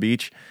West Palm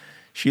Beach.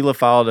 Sheila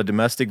filed a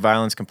domestic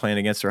violence complaint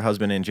against her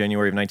husband in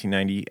January of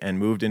 1990 and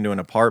moved into an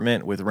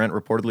apartment with rent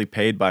reportedly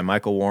paid by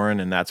Michael Warren,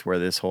 and that's where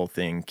this whole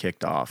thing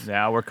kicked off.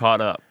 Now we're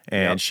caught up.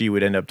 And she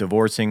would end up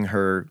divorcing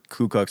her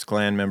Ku Klux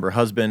Klan member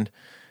husband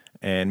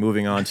and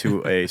moving on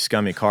to a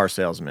scummy car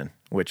salesman,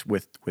 with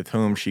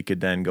whom she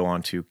could then go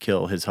on to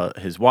kill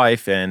his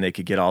wife, and they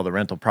could get all the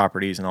rental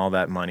properties and all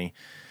that money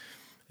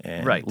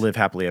and live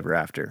happily ever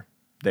after,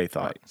 they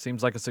thought. Right.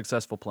 Seems like a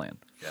successful plan.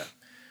 Yeah.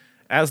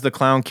 As the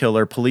clown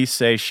killer, police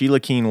say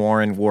Sheila Keene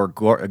Warren wore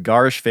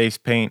garish face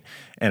paint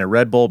and a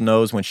red bulb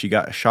nose when she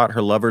shot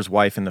her lover's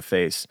wife in the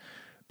face.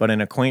 But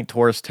in a quaint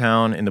tourist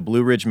town in the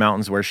Blue Ridge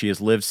Mountains where she has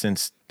lived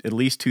since at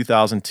least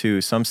 2002,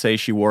 some say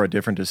she wore a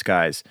different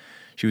disguise.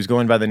 She was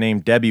going by the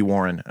name Debbie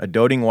Warren, a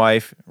doting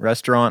wife,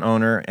 restaurant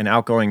owner, and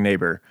outgoing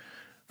neighbor.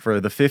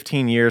 For the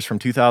 15 years from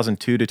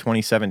 2002 to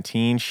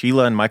 2017,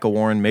 Sheila and Michael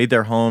Warren made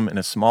their home in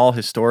a small,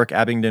 historic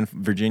Abingdon,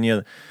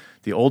 Virginia.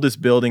 The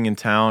oldest building in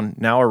town,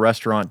 now a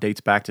restaurant, dates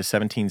back to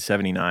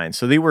 1779.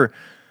 So they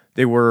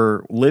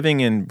were living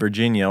in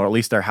Virginia, or at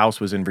least their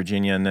house was in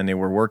Virginia, and then they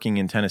were working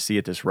in Tennessee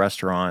at this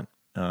restaurant.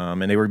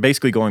 And they were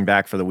basically going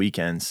back for the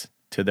weekends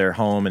to their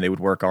home, and they would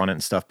work on it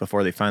and stuff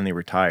before they finally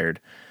retired.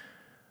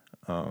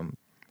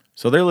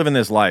 So they're living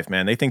this life,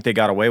 man. They think they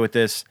got away with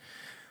this.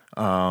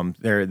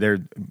 They're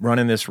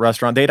running this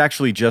restaurant. They'd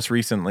actually just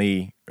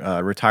recently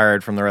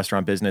retired from the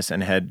restaurant business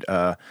and had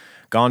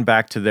gone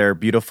back to their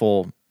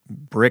beautiful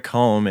brick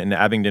home in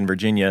Abingdon,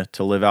 Virginia,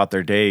 to live out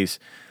their days.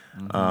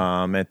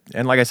 And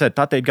like I said,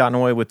 thought they'd gotten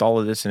away with all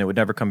of this and it would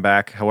never come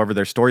back. However,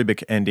 their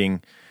storybook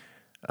ending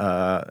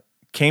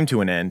came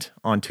to an end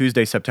on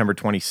Tuesday, September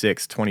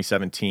 26,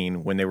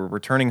 2017, when they were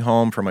returning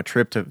home from a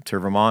trip to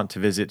Vermont to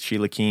visit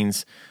Sheila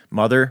Keene's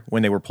mother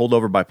when they were pulled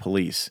over by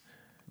police.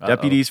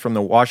 Deputies from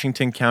the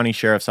Washington County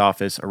Sheriff's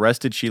Office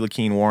arrested Sheila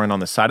Keene Warren on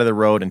the side of the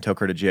road and took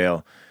her to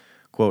jail.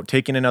 Quote,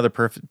 taking another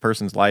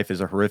person's life is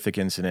a horrific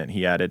incident,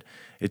 he added.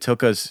 It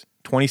took us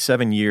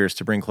 27 years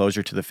to bring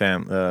closure to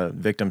the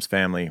victim's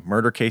family.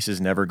 Murder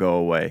cases never go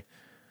away.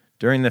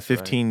 During the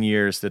 15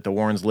 years that the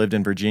Warrens lived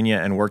in Virginia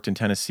and worked in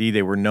Tennessee,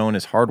 they were known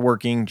as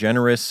hardworking,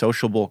 generous,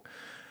 sociable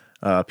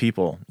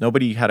people.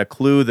 Nobody had a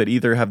clue that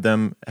either of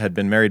them had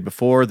been married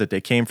before, that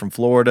they came from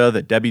Florida,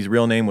 that Debbie's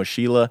real name was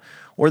Sheila,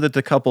 or that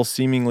the couple's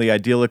seemingly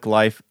idyllic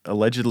life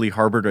allegedly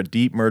harbored a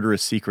deep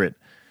murderous secret.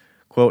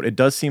 Quote, it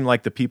does seem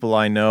like the people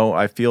I know,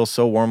 I feel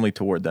so warmly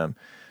toward them,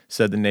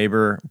 said the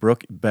neighbor,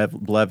 Brooke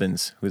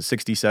Blevins, who is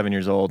 67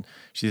 years old.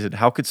 She said,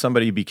 how could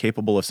somebody be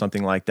capable of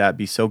something like that,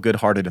 be so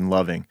good-hearted and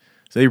loving?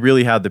 So they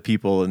really had the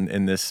people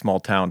in this small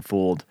town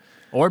fooled.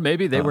 Or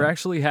maybe they were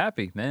actually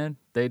happy, man.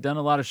 They'd done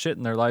a lot of shit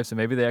in their lives, and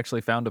maybe they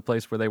actually found a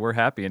place where they were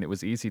happy, and it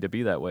was easy to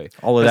be that way.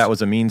 All of that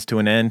was a means to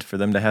an end for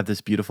them to have this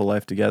beautiful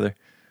life together.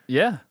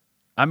 Yeah.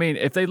 I mean,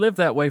 if they lived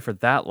that way for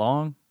that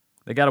long,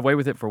 they got away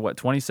with it for,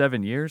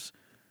 27 years?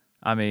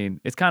 I mean,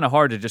 it's kind of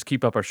hard to just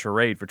keep up a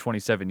charade for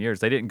 27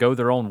 years. They didn't go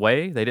their own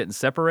way. They didn't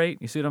separate.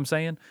 You see what I'm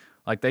saying?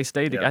 Like, they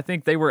stayed. Yeah. I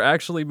think they were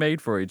actually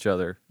made for each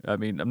other. I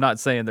mean, I'm not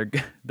saying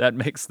that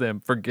makes them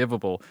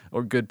forgivable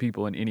or good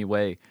people in any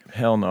way.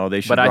 Hell no.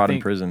 They should rot in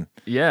prison.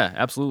 Yeah,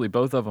 absolutely.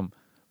 Both of them.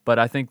 But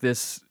I think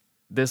this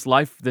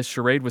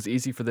charade was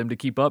easy for them to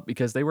keep up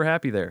because they were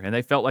happy there. And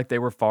they felt like they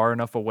were far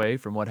enough away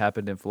from what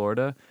happened in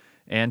Florida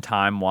and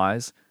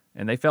time-wise.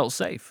 And they felt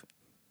safe.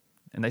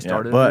 And they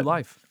started a new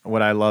life.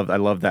 What I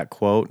love that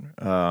quote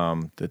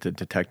that the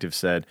detective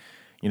said,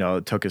 you know,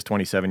 it took us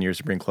 27 years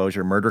to bring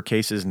closure. Murder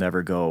cases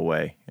never go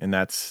away. And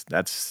that's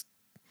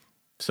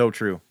so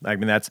true. I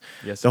mean, that's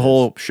the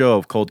whole show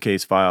of Cold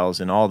Case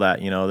Files and all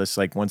that, you know, this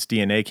like once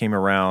DNA came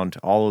around,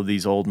 all of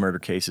these old murder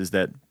cases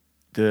that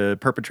the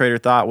perpetrator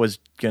thought was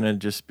going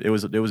to it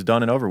was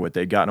done and over with.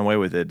 They'd gotten away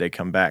with it. They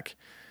come back.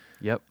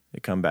 Yep. They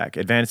come back.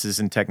 Advances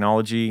in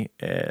technology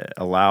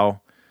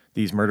allow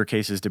these murder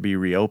cases to be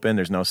reopened.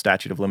 There's no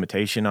statute of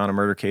limitation on a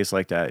murder case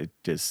like that. It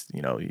just, you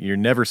know, you're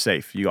never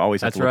safe. You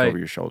always have to look over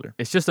your shoulder.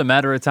 It's just a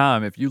matter of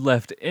time. If you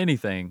left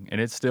anything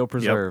and it's still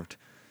preserved,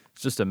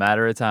 it's just a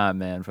matter of time,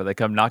 man, before they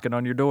come knocking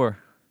on your door.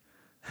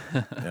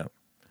 Yeah.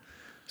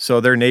 So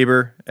their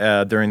neighbor,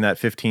 during that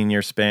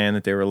 15-year span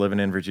that they were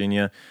living in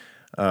Virginia,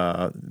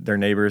 their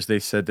neighbors, they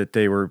said that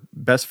they were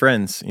best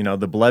friends. You know,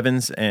 the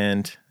Blevins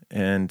and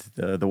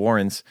the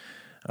Warrens.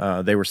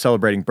 They were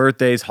celebrating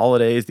birthdays,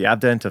 holidays, the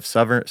advent of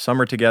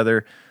summer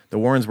together. The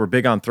Warrens were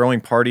big on throwing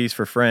parties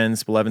for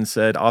friends, Blevins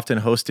said, often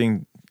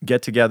hosting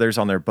get-togethers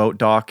on their boat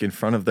dock in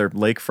front of their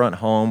lakefront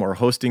home or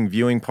hosting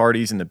viewing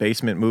parties in the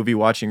basement movie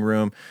watching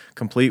room,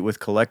 complete with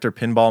collector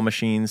pinball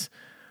machines.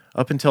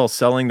 Up until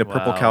selling the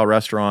Purple Cow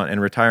restaurant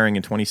and retiring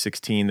in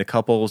 2016, the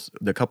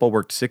couple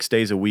worked 6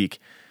 days a week,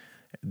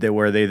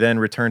 where they then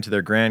returned to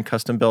their grand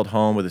custom-built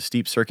home with a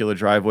steep circular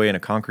driveway and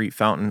a concrete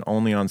fountain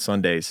only on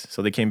Sundays.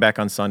 So they came back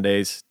on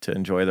Sundays to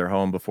enjoy their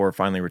home before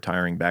finally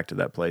retiring back to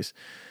that place.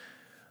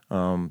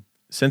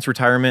 Since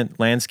retirement,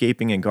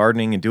 landscaping and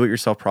gardening and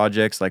do-it-yourself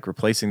projects like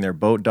replacing their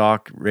boat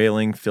dock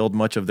railing filled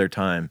much of their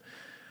time.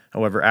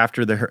 However,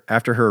 after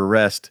her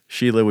arrest,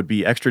 Sheila would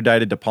be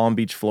extradited to Palm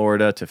Beach,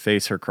 Florida to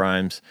face her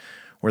crimes,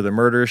 where the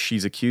murder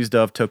she's accused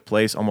of took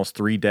place almost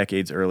 3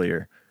 decades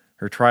earlier.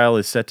 Her trial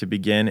is set to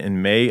begin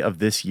in May of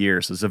this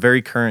year, so it's a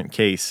very current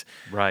case.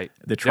 Right.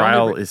 The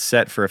trial is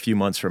set for a few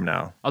months from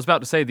now. I was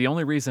about to say the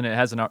only reason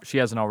she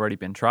hasn't already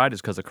been tried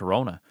is because of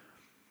Corona.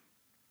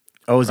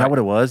 Oh, is that what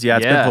it was? Yeah,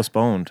 it's been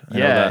postponed. I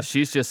know that.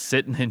 She's just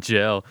sitting in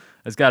jail.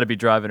 It's got to be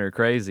driving her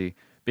crazy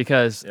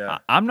because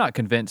I'm not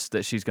convinced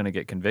that she's going to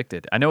get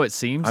convicted. I know it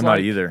seems I'm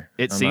not either.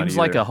 It seems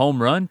like a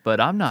home run, but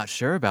I'm not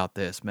sure about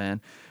this, man.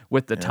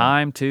 With the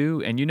time,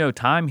 too, and you know,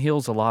 time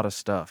heals a lot of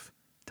stuff.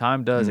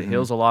 Time does. It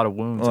heals a lot of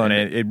wounds. Well, and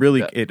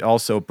it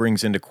also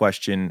brings into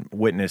question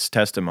witness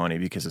testimony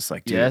because it's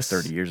like, dude, it's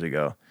 30 years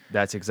ago.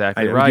 That's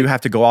exactly right. You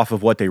have to go off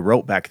of what they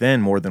wrote back then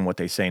more than what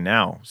they say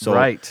now. So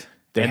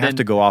they have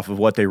to go off of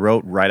what they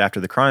wrote right after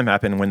the crime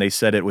happened when they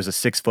said it was a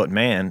 6 foot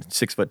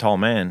tall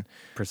man.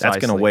 Precisely.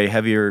 That's going to weigh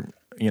heavier,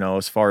 you know,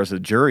 as far as the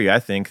jury, I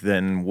think,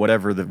 than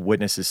whatever the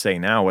witnesses say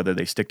now, whether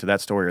they stick to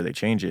that story or they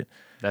change it.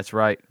 That's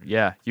right.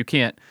 Yeah. You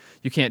can't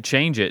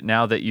change it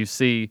now that you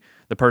see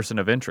the person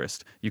of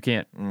interest. You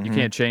can't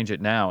change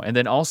it now. And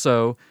then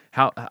also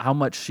how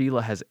much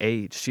Sheila has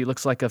aged. She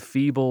looks like a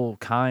feeble,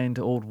 kind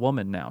old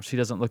woman now. She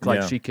doesn't look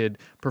like she could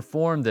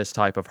perform this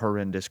type of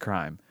horrendous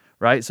crime,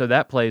 right? So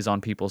that plays on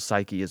people's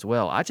psyche as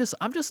well.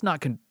 I'm just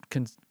not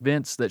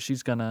convinced that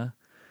she's gonna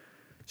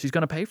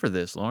pay for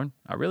this, Lauren.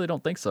 I really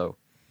don't think so.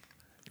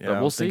 Yeah, But I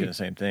we'll was thinking see. the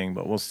same thing,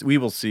 but we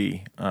will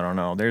see. I don't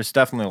know. There's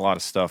definitely a lot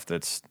of stuff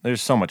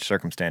there's so much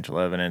circumstantial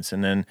evidence,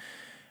 and then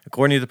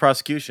according to the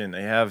prosecution,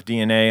 they have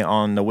DNA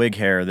on the wig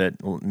hair that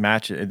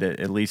that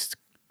at least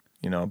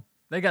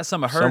They got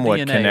some of her somewhat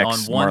DNA on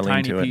connects one Marlene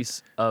tiny to it.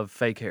 piece of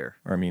fake hair.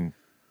 Or I mean,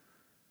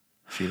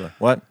 Sheila.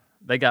 What?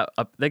 They got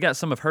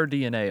some of her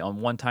DNA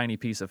on one tiny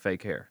piece of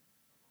fake hair.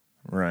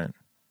 Right.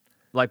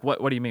 Like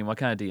what do you mean? What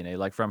kind of DNA?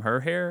 Like from her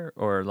hair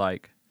or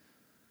like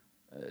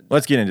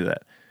Let's get into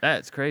that.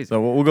 that's crazy.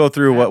 So we'll go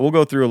through we'll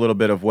go through a little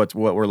bit of what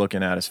we're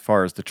looking at as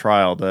far as the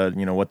trial,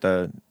 what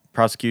the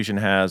prosecution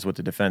has, what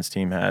the defense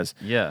team has.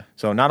 Yeah.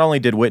 So not only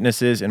did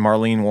witnesses in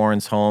Marlene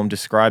Warren's home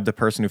describe the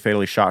person who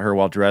fatally shot her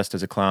while dressed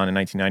as a clown in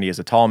 1990 as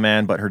a tall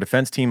man, but her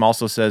defense team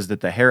also says that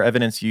the hair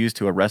evidence used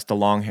to arrest the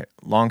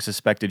long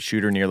suspected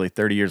shooter nearly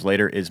 30 years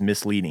later is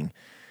misleading.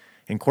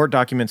 In court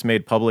documents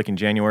made public in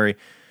January,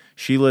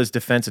 Sheila's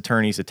defense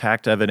attorneys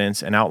attacked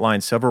evidence and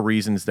outlined several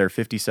reasons their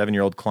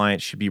 57-year-old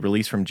client should be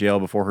released from jail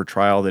before her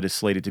trial that is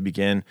slated to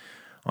begin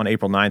on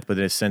April 9th, but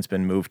it has since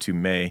been moved to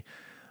May.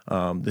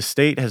 The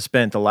state has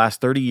spent the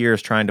last 30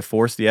 years trying to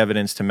force the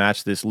evidence to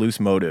match this loose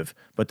motive,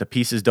 but the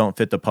pieces don't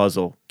fit the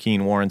puzzle,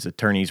 Keene Warren's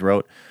attorneys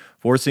wrote.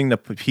 Forcing the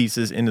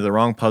pieces into the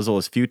wrong puzzle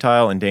is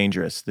futile and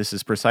dangerous. This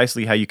is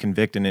precisely how you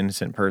convict an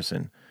innocent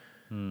person.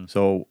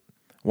 So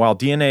while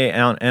DNA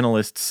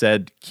analysts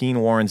said Keene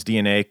Warren's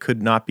DNA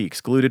could not be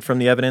excluded from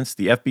the evidence,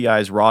 the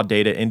FBI's raw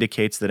data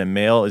indicates that a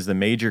male is the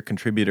major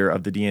contributor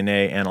of the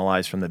DNA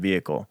analyzed from the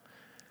vehicle.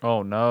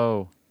 Oh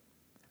no.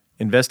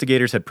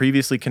 Investigators had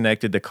previously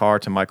connected the car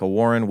to Michael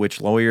Warren, which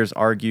lawyers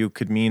argue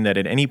could mean that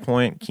at any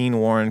point Keene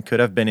Warren could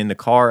have been in the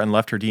car and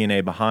left her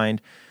DNA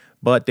behind,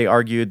 but they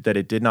argued that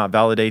it did not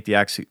validate the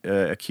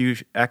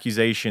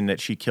accusation that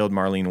she killed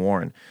Marlene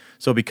Warren.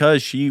 So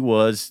because she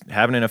was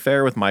having an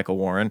affair with Michael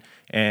Warren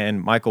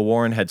and Michael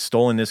Warren had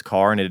stolen this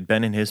car and it had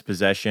been in his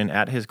possession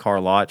at his car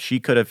lot, she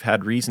could have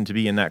had reason to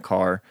be in that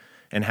car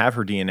and have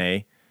her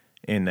DNA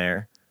in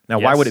there. Now,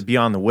 why Yes. would it be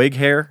on the wig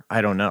hair?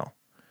 I don't know.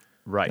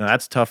 Right. Now,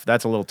 that's tough.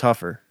 That's a little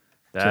tougher.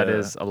 That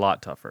is a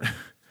lot tougher.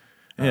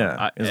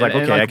 Yeah. It's and- like,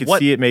 and okay, like I could what-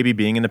 see it maybe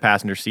being in the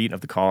passenger seat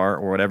of the car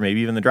or whatever,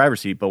 maybe even the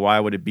driver's seat, but why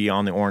would it be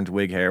on the orange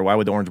wig hair? Why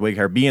would the orange wig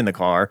hair be in the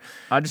car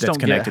I just that's don't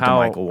get connected to how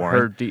Michael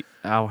Warren?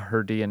 how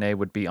her DNA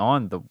would be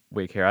on the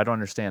wig hair. I don't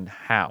understand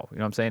how. You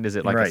know what I'm saying? Is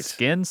it like a Right.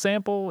 skin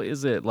sample?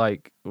 Is it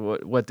like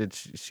what did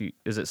she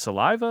is it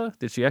saliva?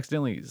 Did she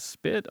accidentally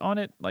spit on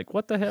it? Like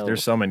what the hell?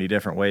 There's so many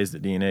different ways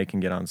that DNA can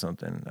get on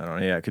something. I don't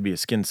know. Yeah, it could be a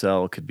skin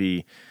cell. It could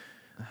be,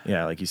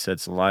 yeah, like you said,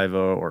 saliva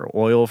or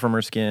oil from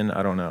her skin.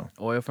 I don't know.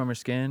 Oil from her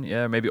skin?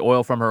 Yeah, maybe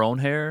oil from her own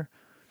hair.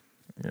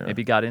 Yeah.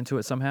 Maybe got into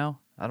it somehow.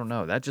 I don't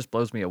know. That just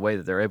blows me away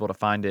that they're able to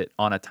find it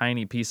on a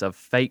tiny piece of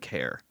fake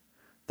hair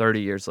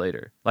 30 years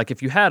later. Like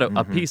if you had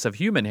a piece of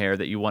human hair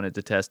that you wanted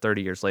to test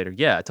 30 years later,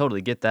 yeah, I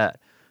totally get that.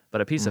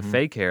 But a piece of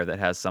fake hair that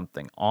has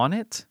something on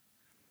it?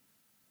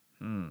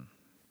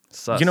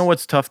 Sus. You know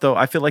what's tough though?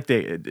 I feel like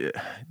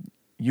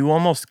you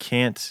almost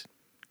can't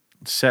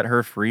set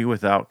her free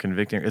without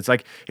convicting her. It's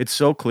like, it's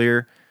so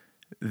clear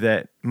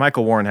that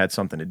Michael Warren had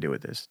something to do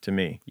with this to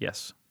me.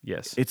 Yes.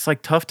 Yes. It's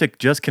like tough to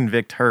just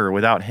convict her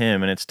without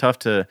him, and it's tough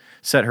to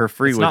set her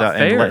free It's not without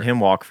and fair. let him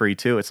walk free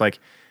too. It's like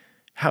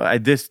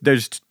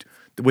there's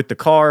with the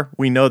car,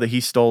 we know that he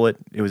stole it.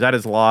 It was at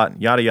his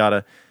lot, yada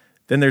yada.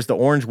 Then there's the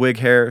orange wig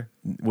hair,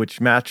 which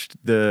matched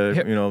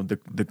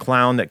the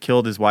clown that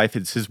killed his wife.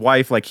 It's his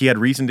wife. Like he had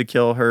reason to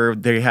kill her.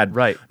 They had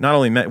Right. Not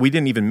only we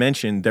didn't even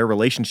mention their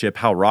relationship,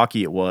 how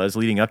rocky it was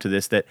leading up to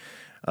this. That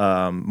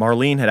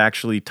Marlene had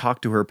actually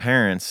talked to her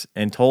parents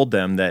and told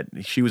them that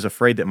she was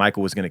afraid that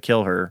Michael was going to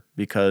kill her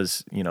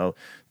because,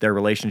 their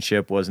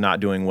relationship was not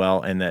doing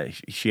well and that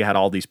she had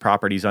all these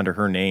properties under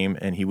her name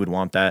and he would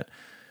want that.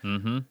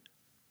 Mm-hmm.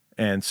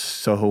 And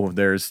so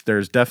there's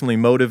definitely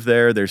motive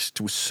there. There's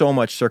so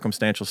much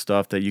circumstantial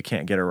stuff that you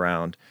can't get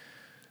around.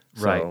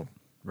 Right. So,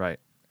 Right.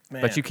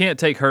 man. But you can't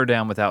take her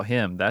down without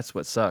him. That's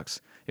what sucks.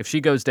 If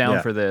she goes down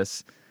Yeah. for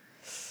this,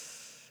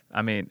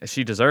 I mean,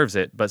 she deserves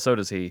it, but so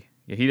does he.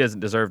 He doesn't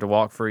deserve to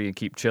walk free and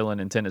keep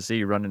chilling in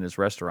Tennessee running his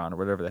restaurant or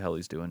whatever the hell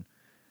he's doing.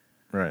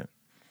 Right.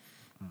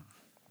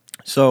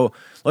 So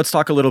let's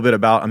talk a little bit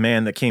about a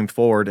man that came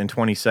forward in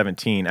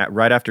 2017,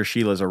 right after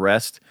Sheila's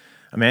arrest.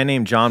 A man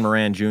named John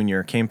Moran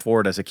Jr. came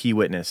forward as a key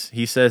witness.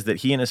 He says that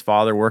he and his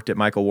father worked at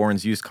Michael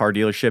Warren's used car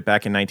dealership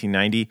back in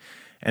 1990,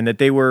 and that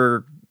they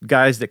were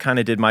guys that kind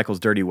of did Michael's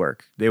dirty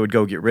work. They would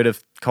go get rid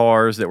of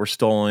cars that were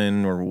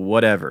stolen or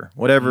whatever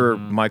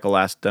Michael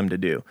asked them to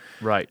do.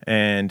 Right.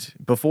 And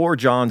before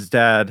John's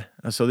dad,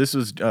 so this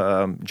was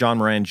John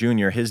Moran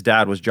Jr., his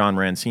dad was John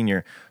Moran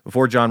Sr.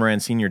 Before John Moran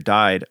Sr.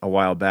 died a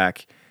while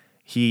back,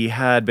 he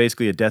had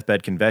basically a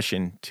deathbed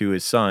confession to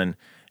his son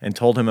and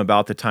told him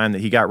about the time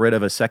that he got rid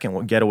of a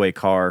second getaway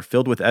car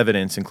filled with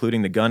evidence,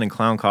 including the gun and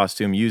clown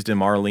costume used in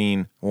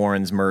Marlene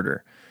Warren's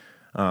murder.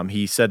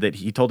 He said that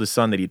he told his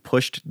son that he'd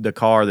pushed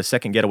the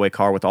second getaway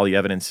car with all the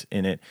evidence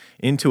in it,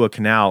 into a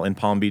canal in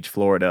Palm Beach,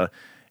 Florida,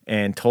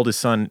 and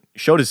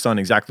showed his son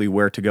exactly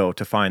where to go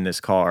to find this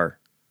car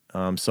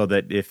so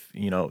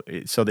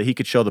that so that he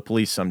could show the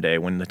police someday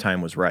when the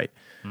time was right.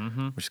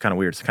 Which is kind of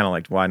weird. It's kind of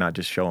like, why not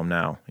just show him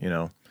now?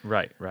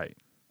 Right, right.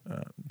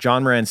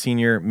 John Moran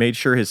Sr. made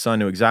sure his son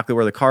knew exactly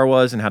where the car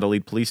was and how to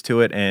lead police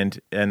to it, and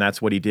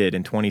that's what he did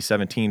in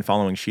 2017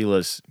 following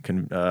Sheila's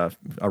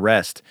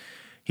arrest.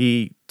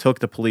 He took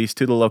the police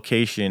to the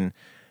location,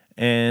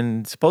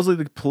 and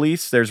supposedly the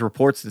police, there's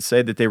reports that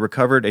say that they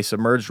recovered a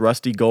submerged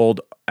rusty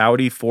gold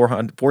Audi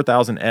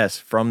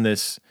 4000S from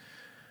this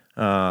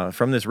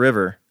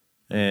river,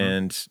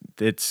 and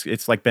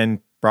it's like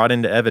been brought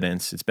into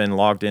evidence. It's been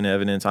logged in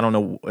evidence. I don't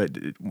know.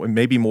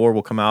 Maybe more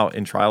will come out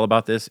in trial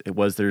about this.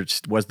 Was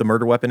the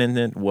murder weapon in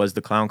it? Was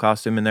the clown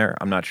costume in there?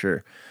 I'm not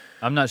sure.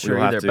 I'm not sure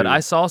either. But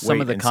I saw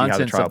some of the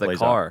contents of the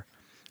car.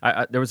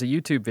 There was a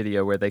YouTube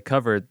video where they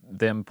covered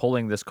them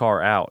pulling this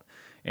car out,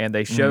 and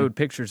they showed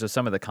pictures of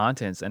some of the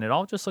contents, and it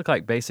all just looked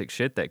like basic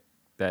shit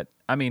that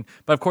I mean.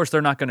 But of course, they're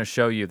not going to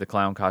show you the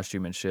clown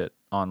costume and shit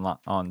on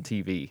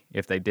TV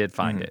if they did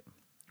find it.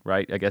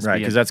 Right, I guess. Right,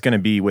 because that's going to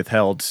be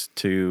withheld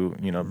to,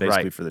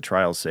 basically for the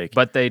trial's sake.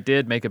 But they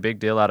did make a big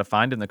deal out of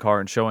finding the car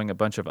and showing a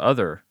bunch of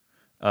other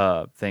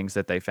things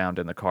that they found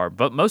in the car.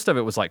 But most of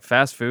it was like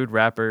fast food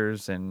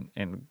wrappers and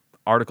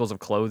articles of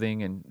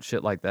clothing and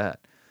shit like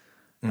that.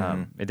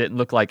 It didn't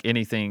look like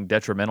anything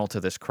detrimental to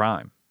this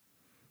crime.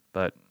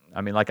 But, I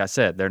mean, like I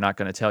said, they're not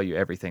going to tell you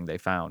everything they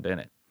found in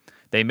it.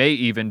 They may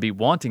even be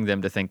wanting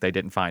them to think they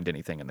didn't find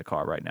anything in the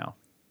car right now.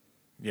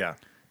 Yeah.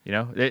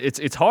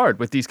 It's hard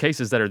with these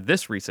cases that are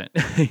this recent.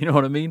 You know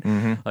what I mean?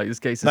 Like this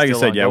case is like still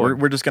you said, ongoing.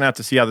 we're just gonna have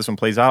to see how this one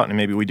plays out, and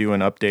maybe we do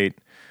an update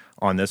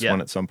on this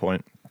one at some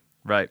point,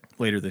 right,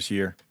 later this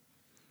year.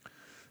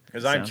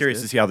 Because I'm curious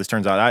good. to see how this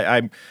turns out.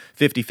 I'm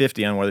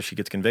 50-50 on whether she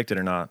gets convicted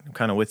or not. I'm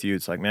kind of with you.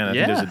 It's like, man, I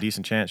think there's a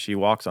decent chance she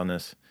walks on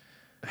this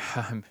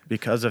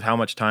because of how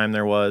much time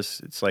there was.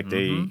 It's like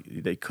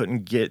they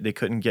couldn't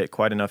get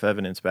quite enough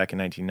evidence back in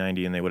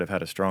 1990, and they would have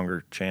had a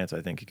stronger chance,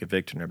 I think, of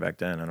convicting her back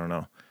then. I don't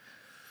know.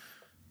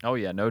 Oh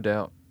yeah, no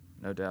doubt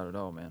at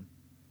all, man.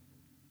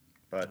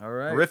 But all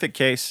right. Horrific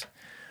case.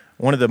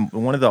 One of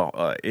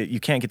the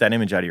you can't get that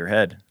image out of your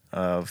head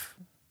of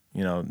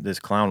this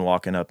clown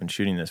walking up and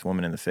shooting this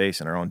woman in the face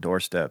in her own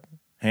doorstep,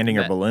 handing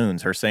her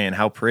balloons, her saying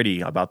how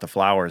pretty about the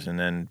flowers, and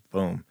then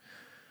boom.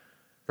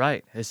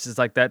 Right. It's just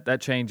like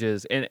that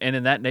changes, and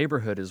in that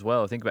neighborhood as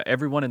well. Think about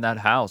everyone in that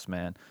house,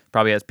 man.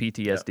 Probably has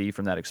PTSD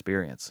from that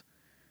experience.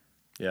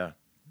 Yeah.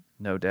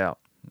 No doubt.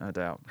 No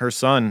doubt. Her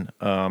son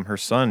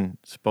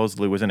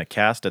supposedly was in a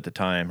cast at the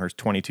time, her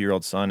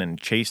 22-year-old son, and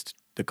chased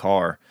the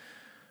car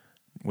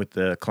with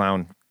the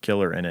clown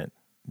killer in it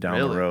down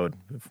the road.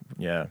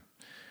 Yeah.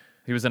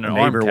 He was in a an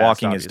neighbor arm cast,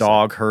 walking obviously. his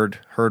dog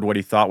heard what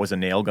he thought was a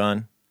nail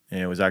gun,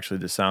 and it was actually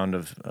the sound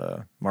of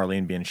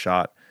Marlene being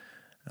shot.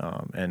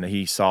 And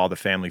he saw the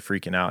family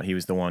freaking out. He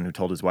was the one who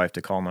told his wife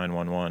to call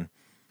 911.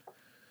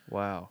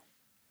 Wow.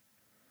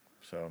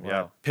 So,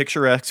 yeah,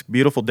 picturesque,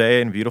 beautiful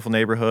day in a beautiful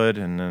neighborhood,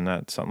 and then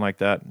something like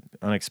that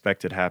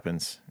unexpected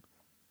happens.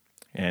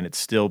 And it's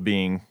still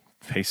being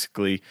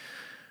basically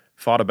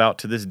fought about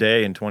to this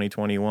day in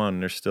 2021.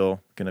 There's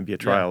still going to be a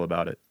trial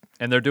about it.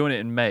 And they're doing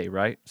it in May,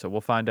 right? So we'll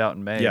find out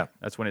in May. Yeah.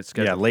 That's when it's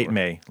scheduled. Yeah, late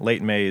May.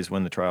 Late May is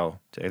when the trial,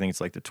 I think it's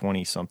like the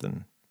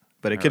 20-something.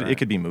 But it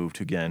could be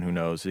moved again. Who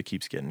knows? It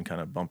keeps getting kind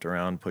of bumped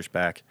around, pushed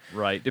back.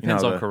 Right.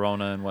 Depends on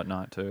Corona and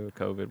whatnot, too.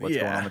 COVID, what's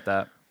going on with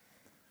that.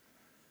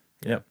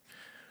 Yep.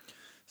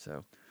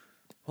 So,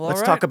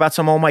 let's talk about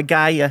some Oh My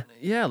Gaia.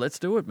 Yeah, let's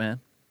do it, man.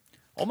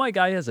 Oh My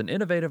Gaia is an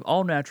innovative,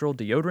 all-natural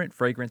deodorant,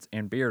 fragrance,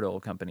 and beard oil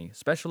company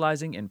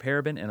specializing in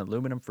paraben and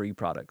aluminum-free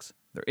products.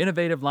 Their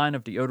innovative line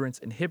of deodorants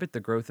inhibit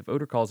the growth of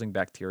odor-causing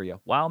bacteria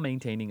while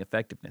maintaining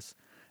effectiveness.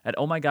 At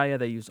Oh My Gaia,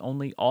 they use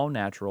only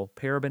all-natural,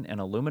 paraben,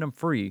 and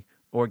aluminum-free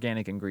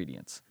organic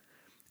ingredients.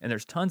 And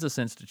there's tons of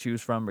scents to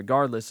choose from,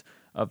 regardless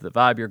of the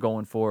vibe you're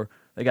going for.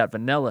 They got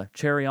vanilla,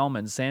 cherry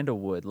almond,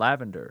 sandalwood,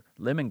 lavender,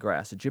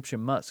 lemongrass, Egyptian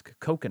musk,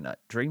 coconut,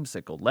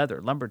 dreamsicle,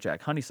 leather,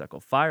 lumberjack,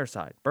 honeysuckle,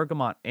 fireside,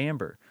 bergamot,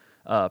 amber,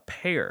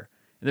 pear.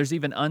 And there's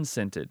even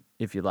unscented,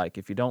 if you like.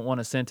 If you don't want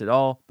a scent at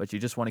all, but you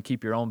just want to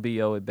keep your own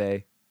BO at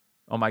bay,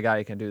 Oh My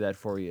Gaia can do that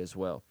for you as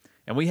well.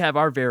 And we have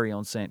our very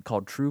own scent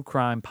called True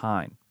Crime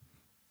Pine.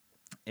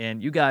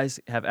 And you guys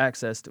have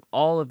access to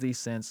all of these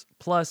scents,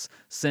 plus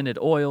scented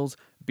oils,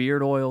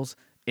 beard oils,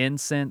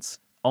 incense.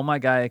 Oh My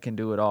Gaia can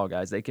do it all,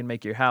 guys. They can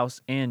make your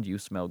house and you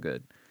smell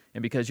good.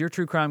 And because you're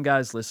True Crime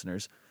Guys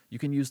listeners, you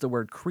can use the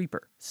word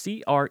CREEPER,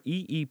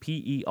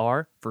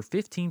 CREEPER, for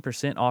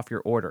 15% off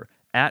your order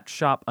at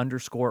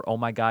shop_Oh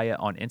My Gaia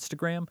on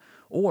Instagram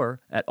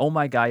or at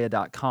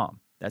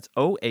ohmygaia.com. That's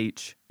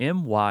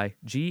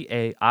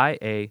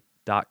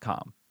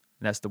OHMYGAIA.com.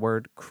 And that's the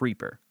word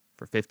CREEPER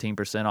for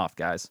 15% off,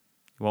 guys.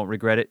 You won't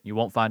regret it. You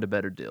won't find a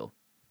better deal.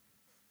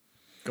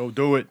 Go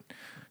do it.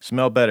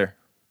 Smell better.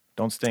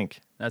 Don't stink.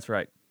 That's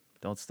right.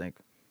 Don't stink.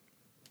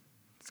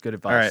 It's good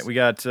advice. All right, we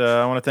got.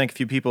 I want to thank a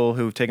few people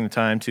who've taken the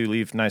time to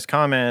leave nice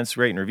comments,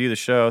 rate and review the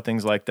show,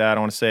 things like that. I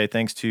want to say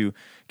thanks to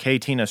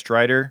Tina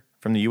Strider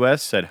from the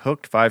U.S. said,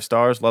 hooked, 5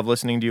 stars. Love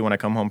listening to you when I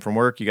come home from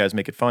work. You guys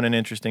make it fun and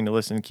interesting to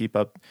listen. Keep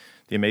up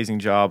the amazing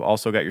job.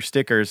 Also got your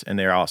stickers, and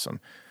they're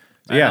awesome.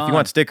 So, Right if you on.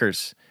 want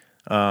stickers,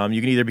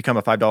 you can either become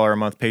a $5 a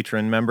month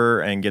patron member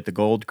and get the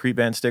gold Creep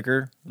Band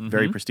sticker,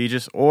 very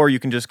prestigious, or you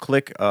can just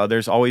click.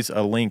 There's always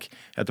a link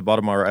at the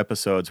bottom of our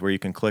episodes where you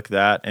can click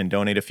that and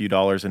donate a few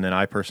dollars, and then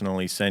I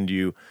personally send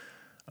you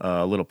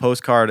a little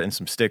postcard and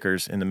some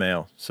stickers in the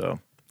mail. So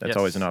that's Yes.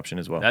 always an option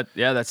as well.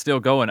 That's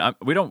still going.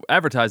 We don't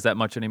advertise that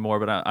much anymore,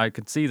 but I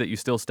can see that you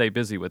still stay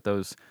busy with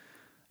those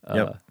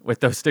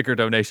sticker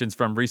donations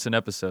from recent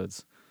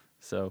episodes.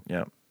 So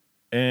Yeah.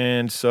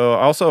 And so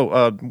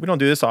also, we don't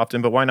do this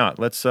often, but why not?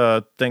 Let's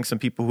thank some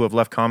people who have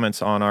left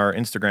comments on our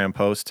Instagram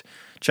post.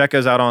 Check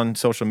us out on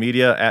social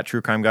media at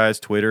True Crime Guys,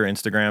 Twitter,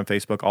 Instagram,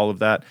 Facebook, all of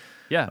that.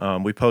 yeah,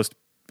 We post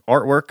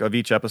artwork of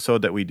each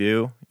episode that we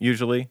do,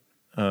 usually.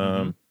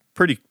 Michael's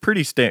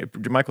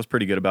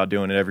pretty good about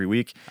doing it every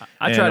week.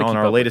 I try to on keep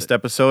our up with latest it.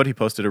 episode, he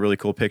posted a really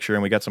cool picture,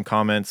 and we got some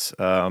comments.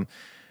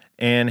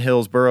 Ann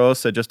Hillsborough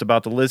said, just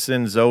about to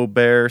listen. Zoe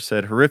Bear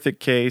said, horrific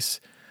case.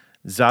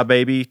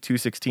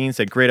 Zababy216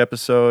 said, great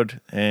episode.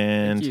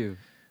 And thank you.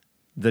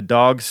 the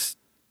dog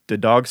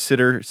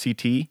sitter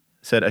CT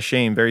said, a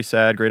shame, very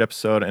sad, great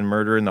episode. And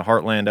Murder in the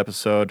Heartland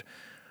episode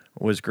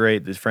was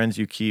great. The Friends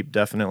You Keep,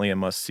 definitely a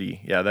must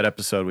see. Yeah, that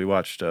episode we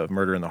watched of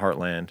Murder in the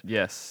Heartland.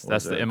 Yes, was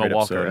that's the a Emma great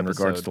Walker episode in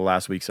regards episode. to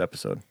last week's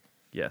episode.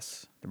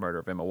 Yes, the murder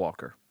of Emma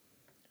Walker.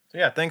 So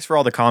yeah, thanks for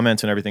all the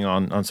comments and everything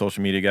on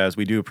social media, guys.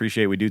 We do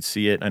appreciate it. We do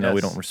see it. I know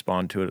we Yes. don't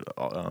respond to it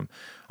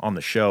on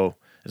the show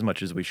as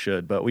much as we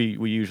should, but we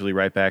usually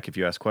write back if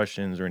you ask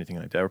questions or anything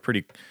like that. We're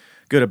pretty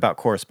good about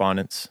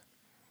correspondence.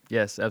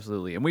 Yes,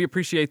 absolutely. And we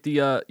appreciate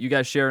the you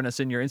guys sharing us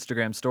in your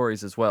Instagram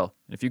stories as well.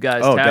 If you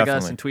guys Oh, tag us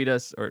definitely. and tweet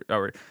us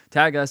or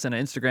tag us in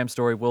an Instagram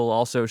story, we'll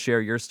also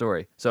share your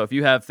story. So if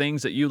you have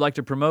things that you like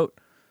to promote,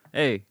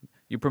 hey,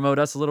 you promote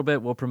us a little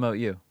bit, we'll promote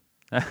you.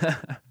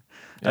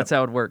 That's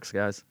how it works,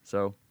 guys.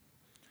 So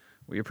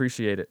we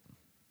appreciate it.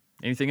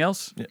 Anything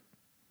else?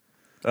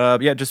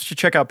 Just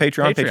check out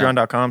Patreon, Patreon.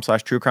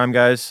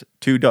 patreon.com/truecrimeguys.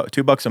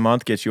 $2 a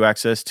month gets you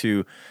access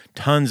to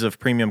tons of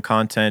premium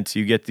content.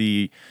 You get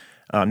the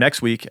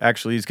next week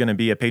actually is going to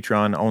be a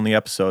Patreon only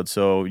episode.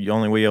 So the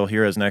only way you'll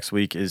hear us next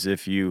week is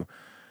if you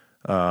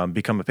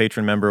become a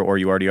patron member or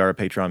you already are a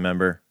Patreon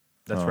member.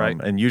 That's right.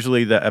 And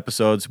usually the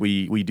episodes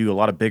we do a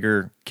lot of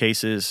bigger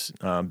cases,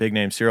 big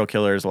name serial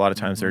killers. A lot of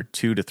times they're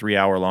 2 to 3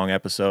 hour long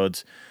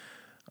episodes.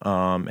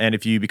 And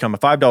if you become a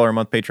 $5 a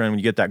month patron,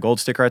 you get that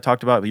gold sticker I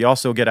talked about. But you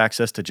also get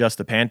access to Just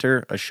the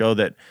Panther,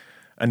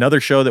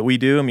 another show that we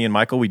do. Me and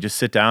Michael, we just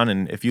sit down,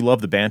 and if you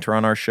love the banter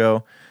on our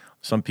show,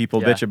 some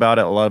people Yeah. bitch about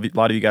it. A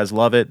lot of you guys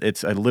love it.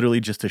 It's literally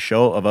just a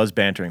show of us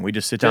bantering. We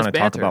just sit down Just and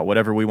banter. talk about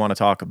whatever we want to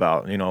talk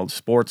about.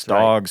 Sports, right.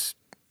 dogs,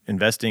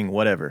 investing,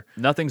 whatever.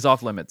 Nothing's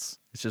off limits.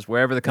 It's just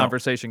wherever the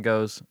conversation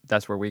goes,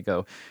 that's where we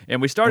go. And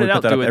we We started put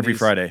out that up doing every these,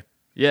 Friday.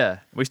 Yeah,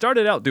 we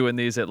started out doing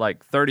these at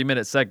like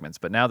 30-minute segments,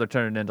 but now they're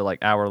turning into like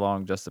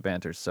hour-long just the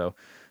banters. So,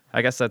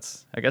 I guess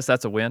that's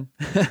a win.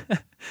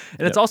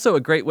 And it's also a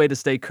great way to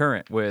stay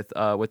current with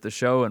the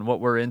show and what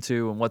we're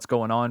into and what's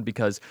going on,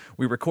 because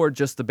we record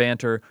Just the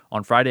Banter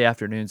on Friday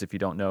afternoons, if you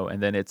don't know,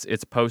 and then it's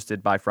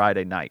posted by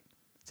Friday night,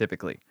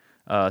 typically.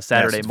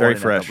 Saturday it's very morning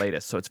at fresh. the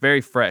latest. So it's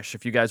very fresh.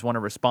 If you guys want to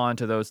respond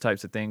to those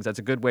types of things, that's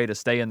a good way to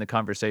stay in the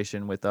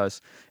conversation with us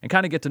and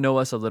kind of get to know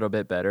us a little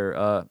bit better.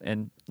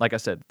 And like I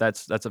said,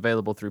 that's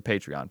available through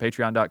Patreon,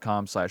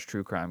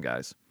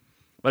 patreon.com/truecrimeguys.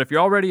 But if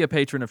you're already a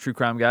patron of True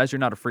Crime Guys, you're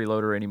not a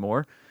freeloader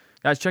anymore.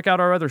 Guys, check out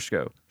our other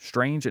show,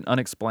 Strange and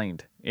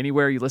Unexplained.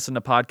 Anywhere you listen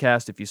to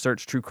podcasts, if you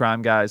search True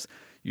Crime Guys,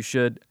 you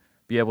should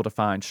be able to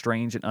find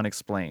Strange and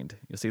Unexplained.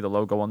 You'll see the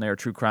logo on there,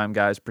 True Crime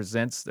Guys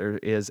Presents.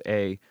 There's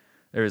two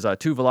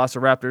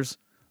velociraptors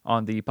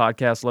on the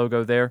podcast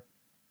logo there.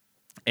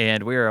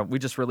 And we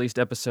just released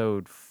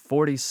episode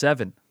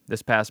 47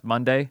 this past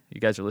Monday. You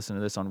guys are listening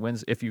to this on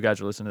Wednesday. If you guys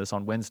are listening to this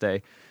on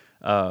Wednesday,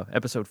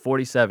 episode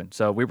 47.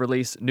 So we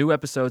release new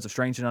episodes of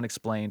Strange and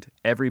Unexplained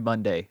every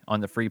Monday on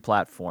the free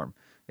platform,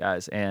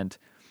 guys. And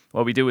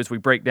what we do is we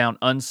break down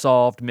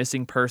unsolved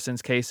missing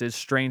persons cases,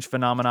 strange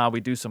phenomena. We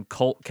do some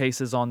cult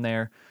cases on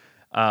there.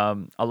 A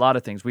lot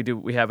of things.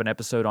 We have an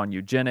episode on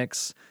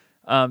eugenics,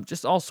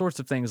 just all sorts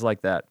of things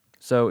like that.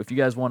 So if you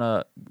guys want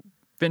to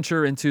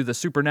venture into the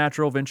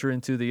supernatural, venture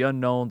into the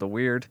unknown, the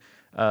weird,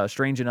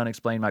 Strange and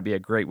Unexplained might be a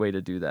great way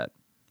to do that.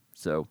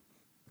 So,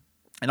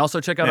 and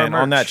also check out our And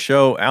merch. on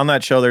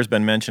that show, there's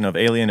been mention of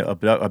alien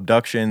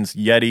abductions,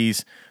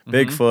 Yetis,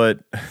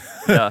 Bigfoot.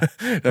 Yeah,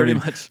 I pretty mean,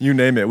 much. you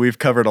name it. We've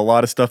covered a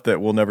lot of stuff that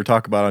we'll never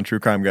talk about on True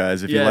Crime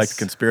Guys. If you like Yes.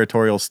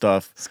 conspiratorial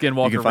stuff,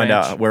 Skinwalker you can find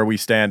Ranch. out where we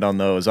stand on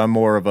those. I'm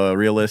more of a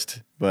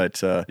realist,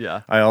 but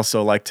Yeah. I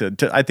also like to.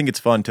 I think it's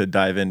fun to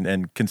dive in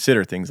and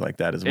consider things like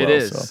that as well. It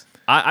is. So.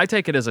 I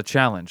take it as a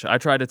challenge. I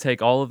try to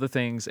take all of the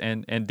things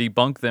and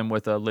debunk them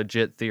with a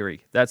legit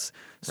theory.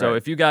 So Right.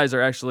 if you guys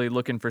are actually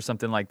looking for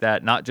something like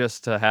that, not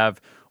just to have,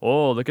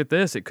 oh, look at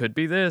this, it could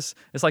be this.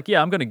 It's like, yeah,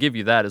 I'm going to give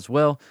you that as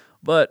well,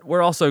 but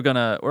we're also going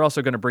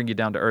to bring you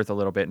down to earth a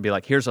little bit and be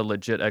like, here's a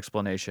legit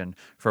explanation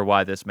for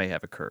why this may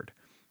have occurred.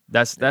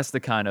 That's the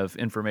kind of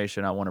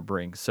information I want to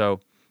bring. So,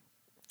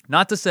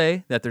 not to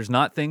say that there's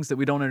not things that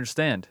we don't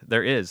understand.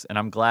 There is, and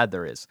I'm glad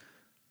there is.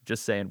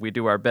 Just saying, we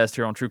do our best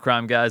here on True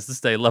Crime Guys to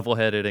stay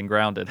level-headed and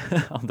grounded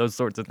on those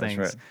sorts of things,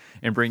 right.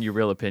 and bring you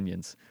real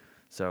opinions.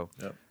 So,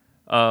 Yep.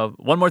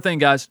 one more thing,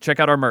 guys. Check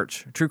out our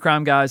merch,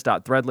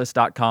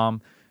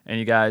 truecrimeguys.threadless.com. And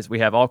you guys, we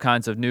have all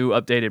kinds of new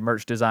updated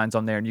merch designs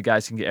on there, and you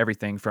guys can get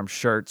everything from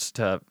shirts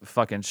to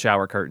fucking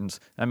shower curtains.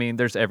 I mean,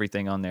 there's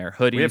everything on there.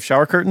 Hoodies. We have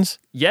shower curtains?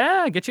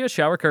 Yeah, get you a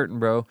shower curtain,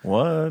 bro.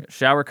 What?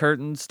 Shower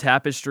curtains,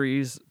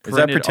 tapestries, Is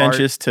that printed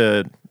pretentious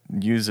art.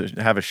 to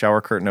have a shower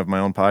curtain of my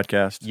own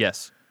podcast?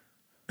 Yes.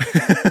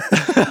 That's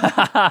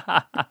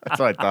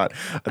what I thought.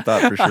 I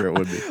thought for sure it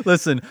would be.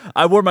 Listen,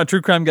 I wore my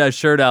True Crime Guys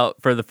shirt out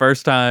for the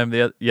first time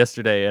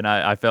yesterday, and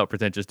I felt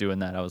pretentious doing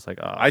that. I was like,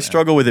 oh, I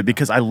struggle with it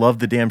because I love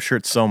the damn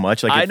shirt so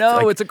much. Like I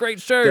know, it's a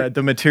great shirt.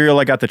 The material,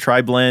 I got the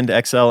Tri-Blend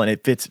XL, and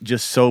it fits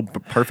just so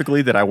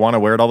perfectly that I want to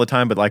wear it all the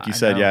time. But like you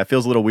said, know. yeah, it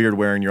feels a little weird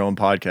wearing your own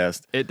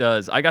podcast. It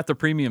does. I got the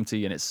premium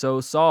tee, and it's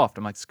so soft.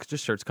 I'm like, this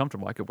shirt's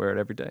comfortable. I could wear it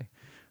every day.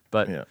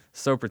 But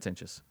so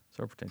pretentious.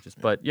 So pretentious.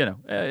 But,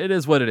 it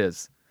is what it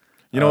is.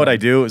 You know what I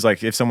do is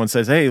like if someone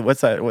says, "Hey,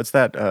 what's that? What's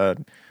that?"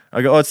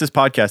 I go, "Oh, it's this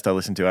podcast I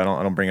listen to." I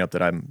don't bring up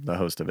that I'm the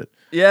host of it.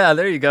 Yeah,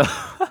 there you go.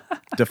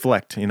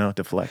 Deflect,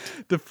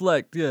 deflect.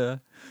 Deflect. Yeah,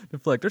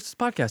 deflect. There's this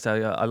podcast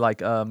I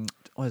like.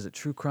 What is it?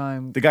 True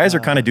Crime. The guys are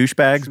kind of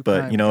douchebags, True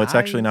but Crime it's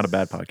actually not a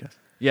bad Guys? podcast.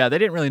 Yeah, they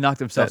didn't really knock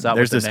themselves out.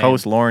 There's with this the name.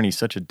 host Lauren. He's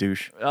such a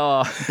douche.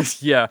 Oh,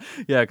 yeah,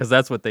 because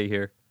that's what they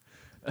hear.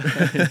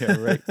 Yeah,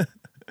 right.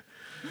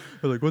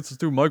 They're like, what's this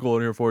dude Michael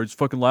in here for? He just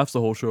fucking laughs the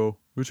whole show.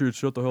 We should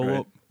shut the hell Right.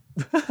 up.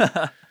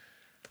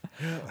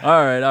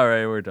 All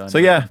right, we're done. So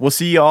yeah, we'll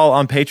see you all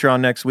on Patreon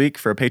next week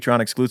for a Patreon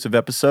exclusive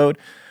episode.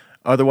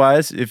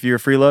 Otherwise, if you're a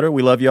freeloader,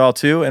 we love you all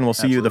too, and we'll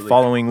see you the Absolutely.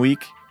 following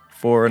week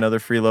for another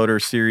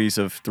freeloader series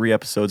of 3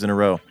 episodes in a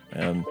row.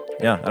 And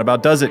yeah, that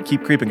about does it.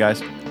 Keep creeping, guys.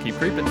 keep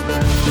creeping.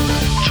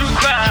 True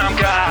crime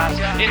guys,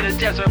 in the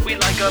desert we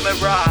like a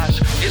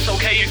mirage. It's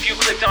okay if you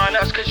clicked on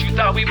us cause you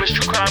thought we was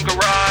True Crime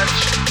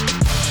Garage.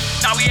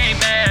 Now we ain't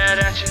mad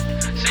at you,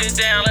 sit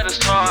down, let us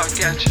talk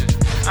at you.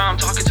 I'm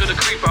talking to the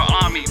creeper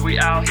army, we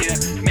out here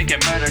making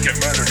murder, get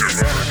murder, get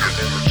murder.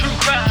 True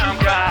crime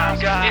guys,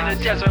 in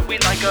the desert we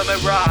like a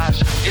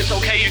mirage. It's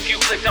okay if you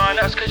clicked on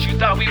us cause you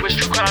thought we was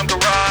True Crime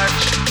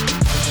Garage.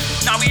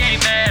 Now we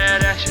ain't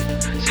mad at you,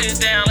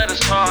 sit down, let us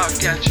talk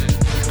at you.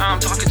 I'm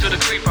talking to the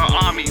creeper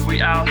army, we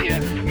out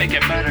here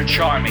making murder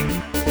charming.